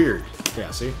 It's weird.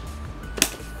 Yeah, see?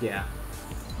 Yeah.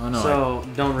 Oh, no. So,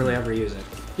 don't really ever use it.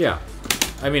 Yeah.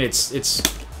 I mean, it's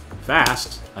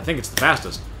fast. I think it's the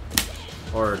fastest.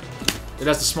 Or it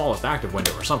has the smallest active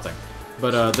window or something.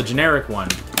 But the generic one,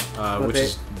 which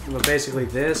is... But basically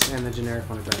this and the generic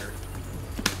one are better.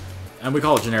 And we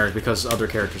call it generic because other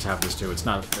characters have this too. It's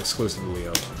not exclusive to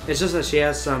Leo. It's just that she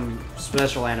has some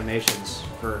special animations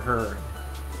for her,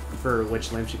 for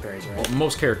which limb she parries, right? Well,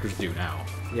 most characters do now.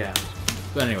 Yeah.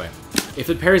 But anyway, if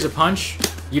it parries a punch,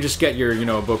 you just get your,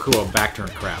 Bokuo back turn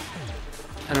crap.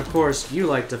 And of course, you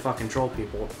like to fucking troll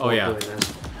people while doing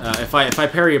this. If I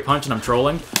parry a punch and I'm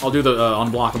trolling, I'll do the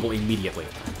unblockable immediately.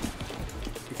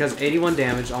 Because 81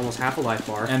 damage, almost half a life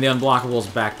bar. And the unblockable is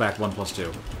back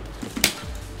 1+2.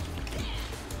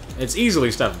 It's easily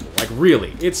steppable. Like,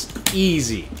 really. It's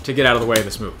easy to get out of the way of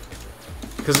this move.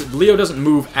 Because Leo doesn't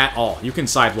move at all. You can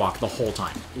sidewalk the whole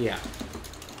time. Yeah.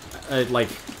 Like,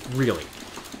 really.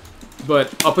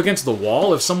 But up against the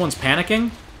wall, if someone's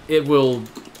panicking, it will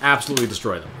absolutely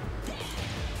destroy them.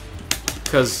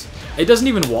 Because it doesn't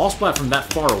even wall splat from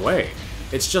that far away.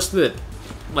 It's just that,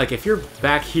 like, if you're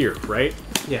back here, right?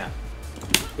 Yeah.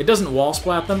 It doesn't wall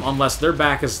splat them unless their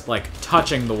back is, like,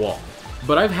 touching the wall.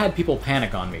 But I've had people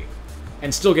panic on me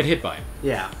and still get hit by it.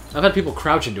 Yeah. I've had people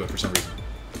crouch into it for some reason.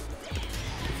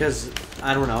 Because,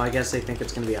 I don't know, I guess they think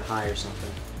it's going to be a high or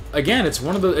something. Again, it's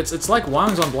one of the... It's like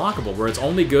Wang's Unblockable, where it's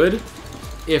only good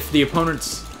if the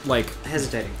opponent's, like...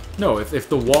 Hesitating. No, if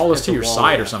the wall is to your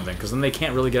side yeah. or something, because then they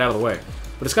can't really get out of the way.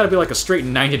 But it's got to be like a straight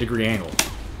 90-degree angle.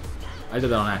 I did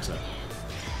that on accident.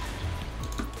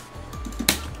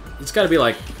 It's got to be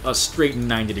like a straight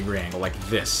 90-degree angle, like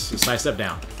this. Just sidestep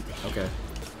down. Okay.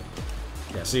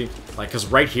 Yeah, see? Like, because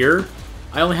right here,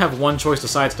 I only have one choice to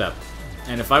sidestep.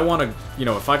 And if I want to,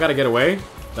 if I got to get away,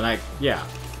 then yeah.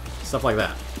 Stuff like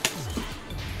that.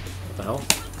 What the hell?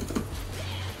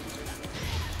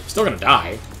 Still gonna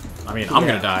die. I mean, I'm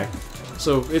gonna die.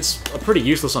 So it's a pretty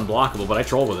useless unblockable, but I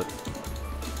troll with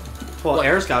it. Well,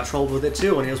 Eris got trolled with it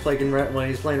too when he was playing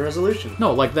Resolution.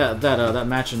 No, like that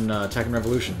match in Tekken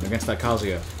Revolution against that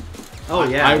Kazuya. Oh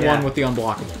yeah, I won with the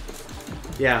unblockable.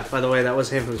 Yeah. By the way, that was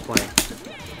him who was playing.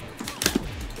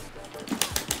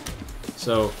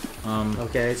 So.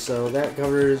 Okay, so that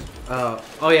covers.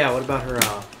 Oh yeah, what about her?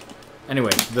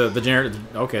 Anyway, the generic.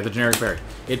 Okay, the generic parry.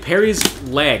 It parries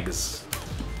legs.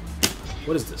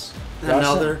 What is this?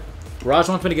 Another. Raj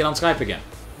wants me to get on Skype again.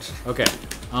 Okay.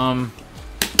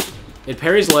 It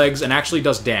parries legs and actually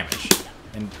does damage.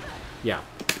 And yeah.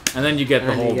 And then you get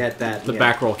the whole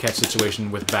back roll catch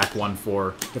situation with back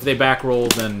 1-4. If they back roll,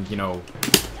 then you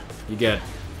get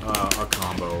a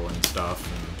combo and stuff.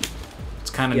 And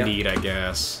it's kind of neat, I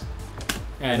guess.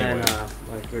 Anyway.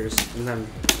 And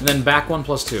then back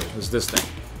 1+2 is this thing.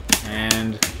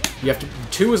 And you have to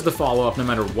 2 is the follow up no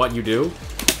matter what you do.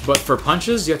 But for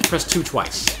punches, you have to press 2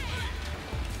 twice.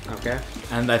 Okay.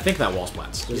 And I think that wall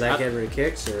splats. Does that get rid of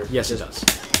kicks, or? Yes, it does.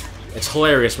 It's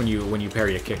hilarious when you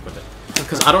parry a kick with it.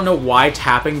 Because I don't know why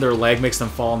tapping their leg makes them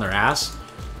fall on their ass,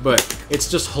 but it's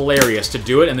just hilarious to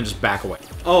do it and then just back away.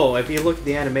 Oh, if you look at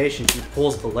the animation, she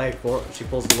pulls the leg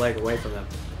away from them.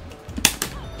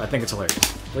 I think it's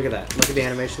hilarious. Look at that. Look at the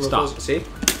animation. Stop. See?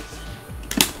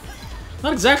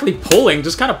 Not exactly pulling,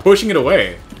 just kind of pushing it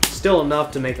away. still enough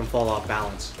to make him fall off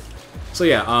balance. So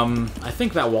yeah, I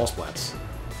think that wall splats.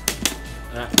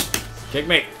 Kick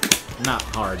me. Not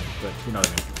hard, but you know what I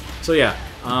mean. So yeah,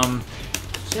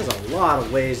 she has a lot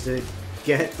of ways to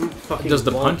get fucking. Does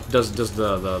the punch? Does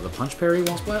the punch parry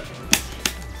wall splat?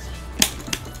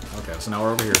 Okay, so now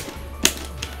we're over here.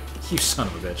 You son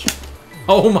of a bitch!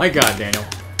 Oh my god, Daniel.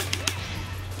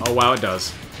 Oh wow, it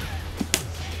does.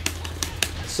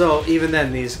 So even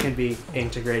then, these can be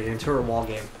integrated into her wall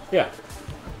game. Yeah.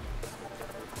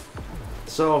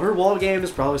 So her wall game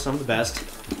is probably some of the best.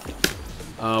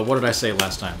 What did I say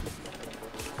last time?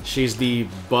 She's the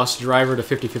bus driver to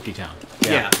 50-50 Town.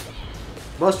 Yeah.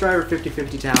 Bus driver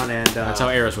 50-50 Town, and... that's how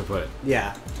Eris would put it.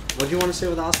 Yeah. What do you want to say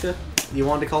with Asuka? You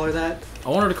wanted to call her that? I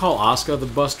wanted to call Asuka the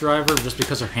bus driver just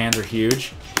because her hands are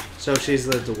huge. So she's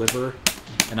the deliverer?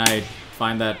 And I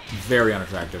find that very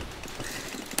unattractive.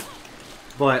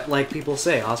 But, like people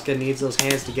say, Asuka needs those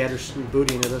hands to get her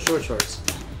booty into those short shorts.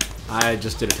 I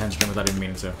just did a 10 string without even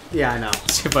meaning to. Yeah, I know.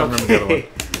 See if I remember the other one.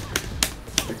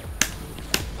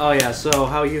 Oh yeah, so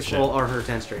how useful are her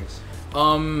 10 strings?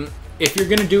 If you're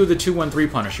gonna do the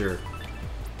 2-1-3 Punisher,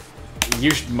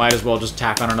 you might as well just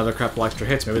tack on another couple extra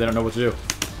hits. Maybe they don't know what to do.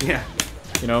 Yeah.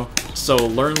 You know? So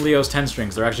learn Leo's 10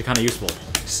 strings. They're actually kind of useful.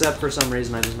 Except for some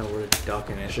reason I just know where to duck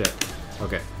in it. Shit.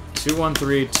 Okay.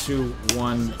 2-1-3,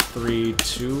 2-1-3,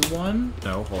 2-1?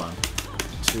 No, hold on.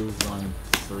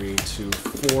 2-1-3,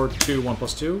 2-4, 2, 1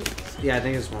 plus 2? Yeah, I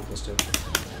think it's 1 plus 2.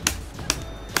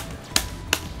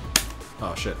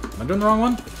 Oh shit. Am I doing the wrong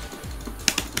one?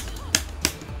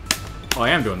 Oh, I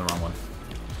am doing the wrong one.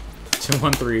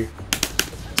 2-1-3,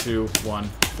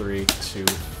 2-1-3,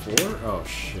 2-4? Oh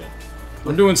shit.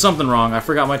 I'm doing something wrong. I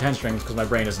forgot my 10 strings because my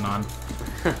brain isn't on.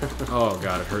 Oh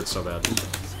god, it hurts so bad.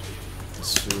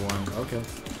 2-1, okay.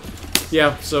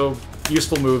 Yeah, so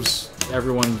useful moves.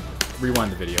 Everyone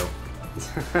rewind the video.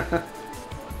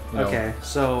 You know. Okay,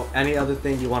 so any other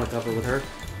thing you want to cover with her?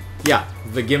 Yeah,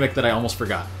 the gimmick that I almost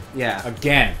forgot. Yeah.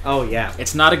 Again. Oh, yeah.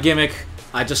 It's not a gimmick.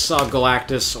 I just saw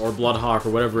Galactus or Bloodhawk or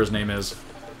whatever his name is.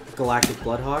 Galactic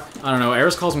Bloodhawk? I don't know.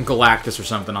 Eris calls him Galactus or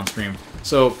something on stream.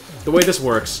 So the way this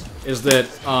works is that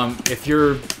if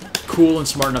you're cool and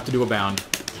smart enough to do a bound,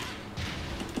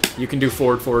 you can do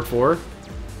forward, forward, forward.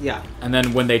 Yeah. And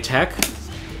then when they tech,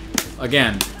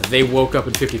 again, they woke up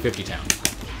in 50-50 Town.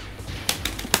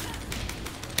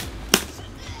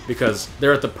 Because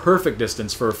they're at the perfect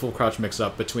distance for a full crouch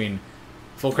mix-up between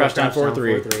full crouch down forward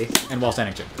 3 and while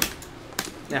standing 2.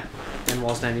 Yeah. And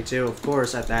while standing 2, of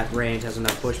course, at that range has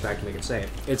enough pushback to make it safe.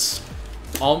 It's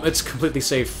completely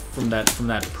safe from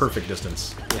that perfect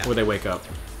distance before they wake up.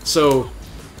 So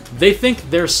they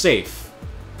think they're safe,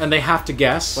 and they have to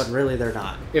guess. But really, they're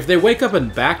not. If they wake up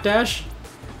and backdash,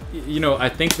 you know, I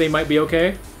think they might be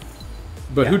okay.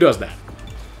 But who does that?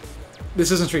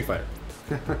 This isn't Street Fighter.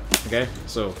 Okay,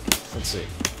 so let's see.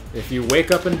 If you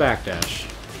wake up and backdash.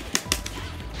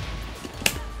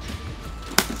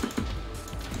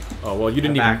 Oh well, you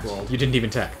didn't even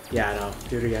tech. Yeah, I know.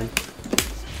 Do it again.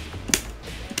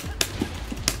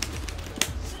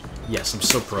 Yes, I'm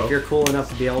so pro. If you're cool enough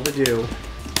to be able to do.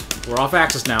 We're off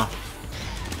axis now.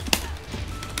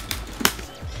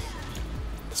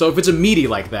 So if it's a meaty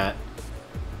like that,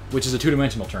 which is a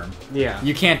 2-dimensional term,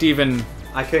 you can't even.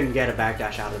 I couldn't get a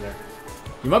backdash out of there.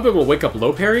 You might be able to wake up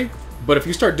low parry, but if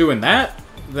you start doing that,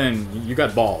 then you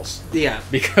got balls. Yeah.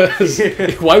 Because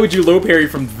why would you low parry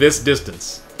from this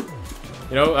distance?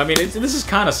 You know, I mean, this is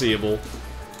kind of seeable,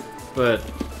 but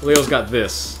Leo's got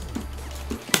this.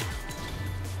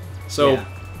 So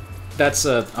that's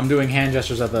I'm doing hand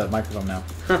gestures at the microphone now.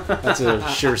 That's a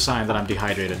sure sign that I'm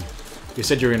dehydrated. You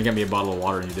said you were gonna get me a bottle of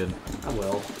water, and you did. I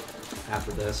will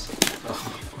after this.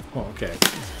 Oh, okay.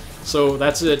 So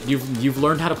that's it. You've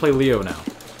learned how to play Leo now.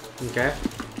 Okay.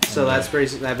 So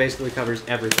that basically covers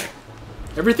everything.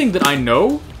 Everything that I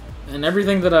know, and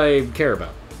everything that I care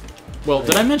about. Well,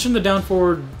 did I mention the down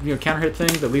forward, counter hit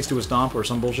thing that leads to a stomp or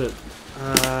some bullshit?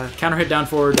 Counter hit down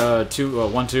forward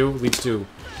 1-2 leads to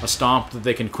a stomp that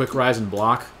they can quick rise and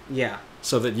block. Yeah.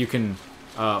 So that you can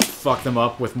fuck them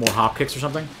up with more hop kicks or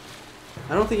something.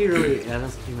 I don't think you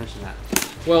mentioned that.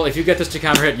 Well, if you get this to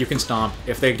counter hit, you can stomp.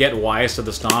 If they get wise to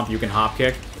the stomp, you can hop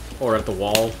kick, or at the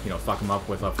wall, fuck them up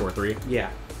with 4-3. Yeah.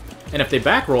 And if they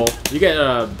back roll, you get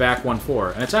back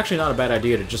 1-4, and it's actually not a bad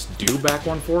idea to just do back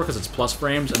 1-4 because it's plus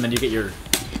frames, and then you get your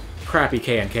crappy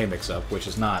K and K mix-up, which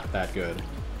is not that good.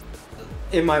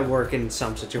 It might work in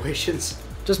some situations.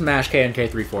 Just mash K and K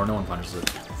 3-4. No one punishes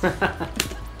it.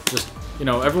 Just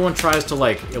everyone tries to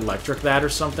electric that or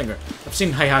something. I've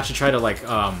seen Heihachi try to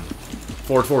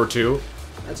forward 2.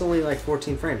 That's only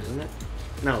 14 frames, isn't it?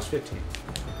 No, it's 15.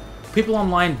 People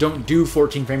online don't do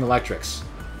 14 frame electrics.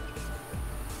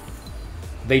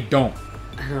 They don't.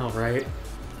 I know, right?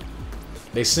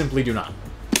 They simply do not.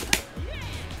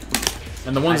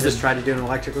 And the ones I just tried to do an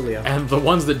electric with Leo. And the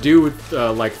ones that do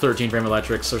like 13 frame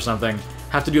electrics or something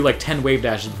have to do like 10 wave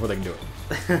dashes before they can do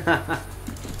it.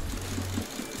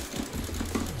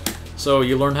 So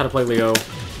you learned how to play Leo,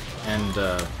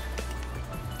 and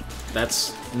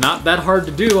that's not that hard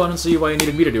to do. I don't see why you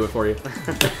needed me to do it for you.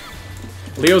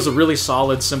 Leo's a really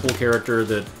solid, simple character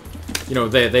that, you know,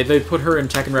 they put her in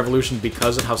Tekken Revolution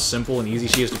because of how simple and easy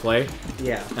she is to play.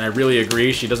 Yeah. And I really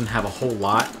agree. She doesn't have a whole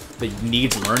lot that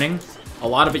needs learning. A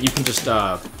lot of it you can just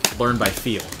learn by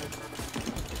feel.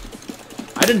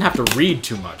 I didn't have to read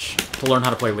too much to learn how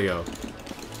to play Leo.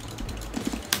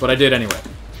 But I did anyway.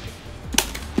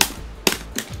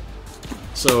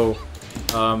 So,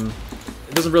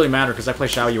 it doesn't really matter because I play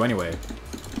Xiaoyu anyway.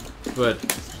 But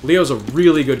Leo's a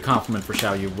really good complement for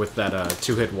Xiaoyu with that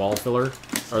 2-hit wall filler,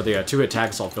 or the 2-hit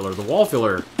tag assault filler. The wall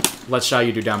filler lets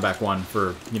Xiaoyu do down back 1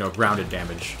 for, you know, grounded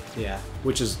damage. Yeah.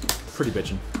 Which is pretty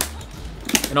bitchin'.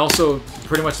 And also,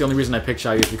 pretty much the only reason I picked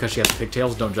Xiaoyu is because she has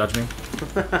pigtails, don't judge me.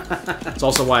 It's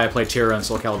also why I play Tira in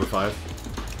Soul Calibur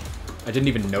 5. I didn't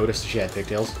even notice she had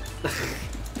pigtails.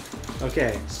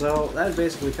 Okay, so that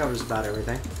basically covers about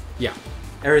everything. Yeah.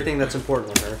 Everything that's important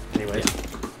with her, anyways. Yeah.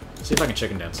 See if I can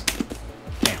chicken dance.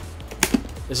 Damn.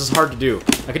 This is hard to do.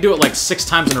 I could do it like 6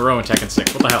 times in a row in Tekken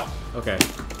 6. What the hell? Okay.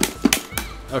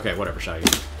 Okay, whatever, Xiaoyu.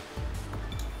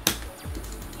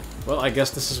 Well, I guess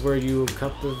this is where you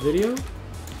cut the video?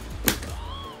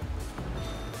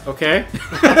 Okay.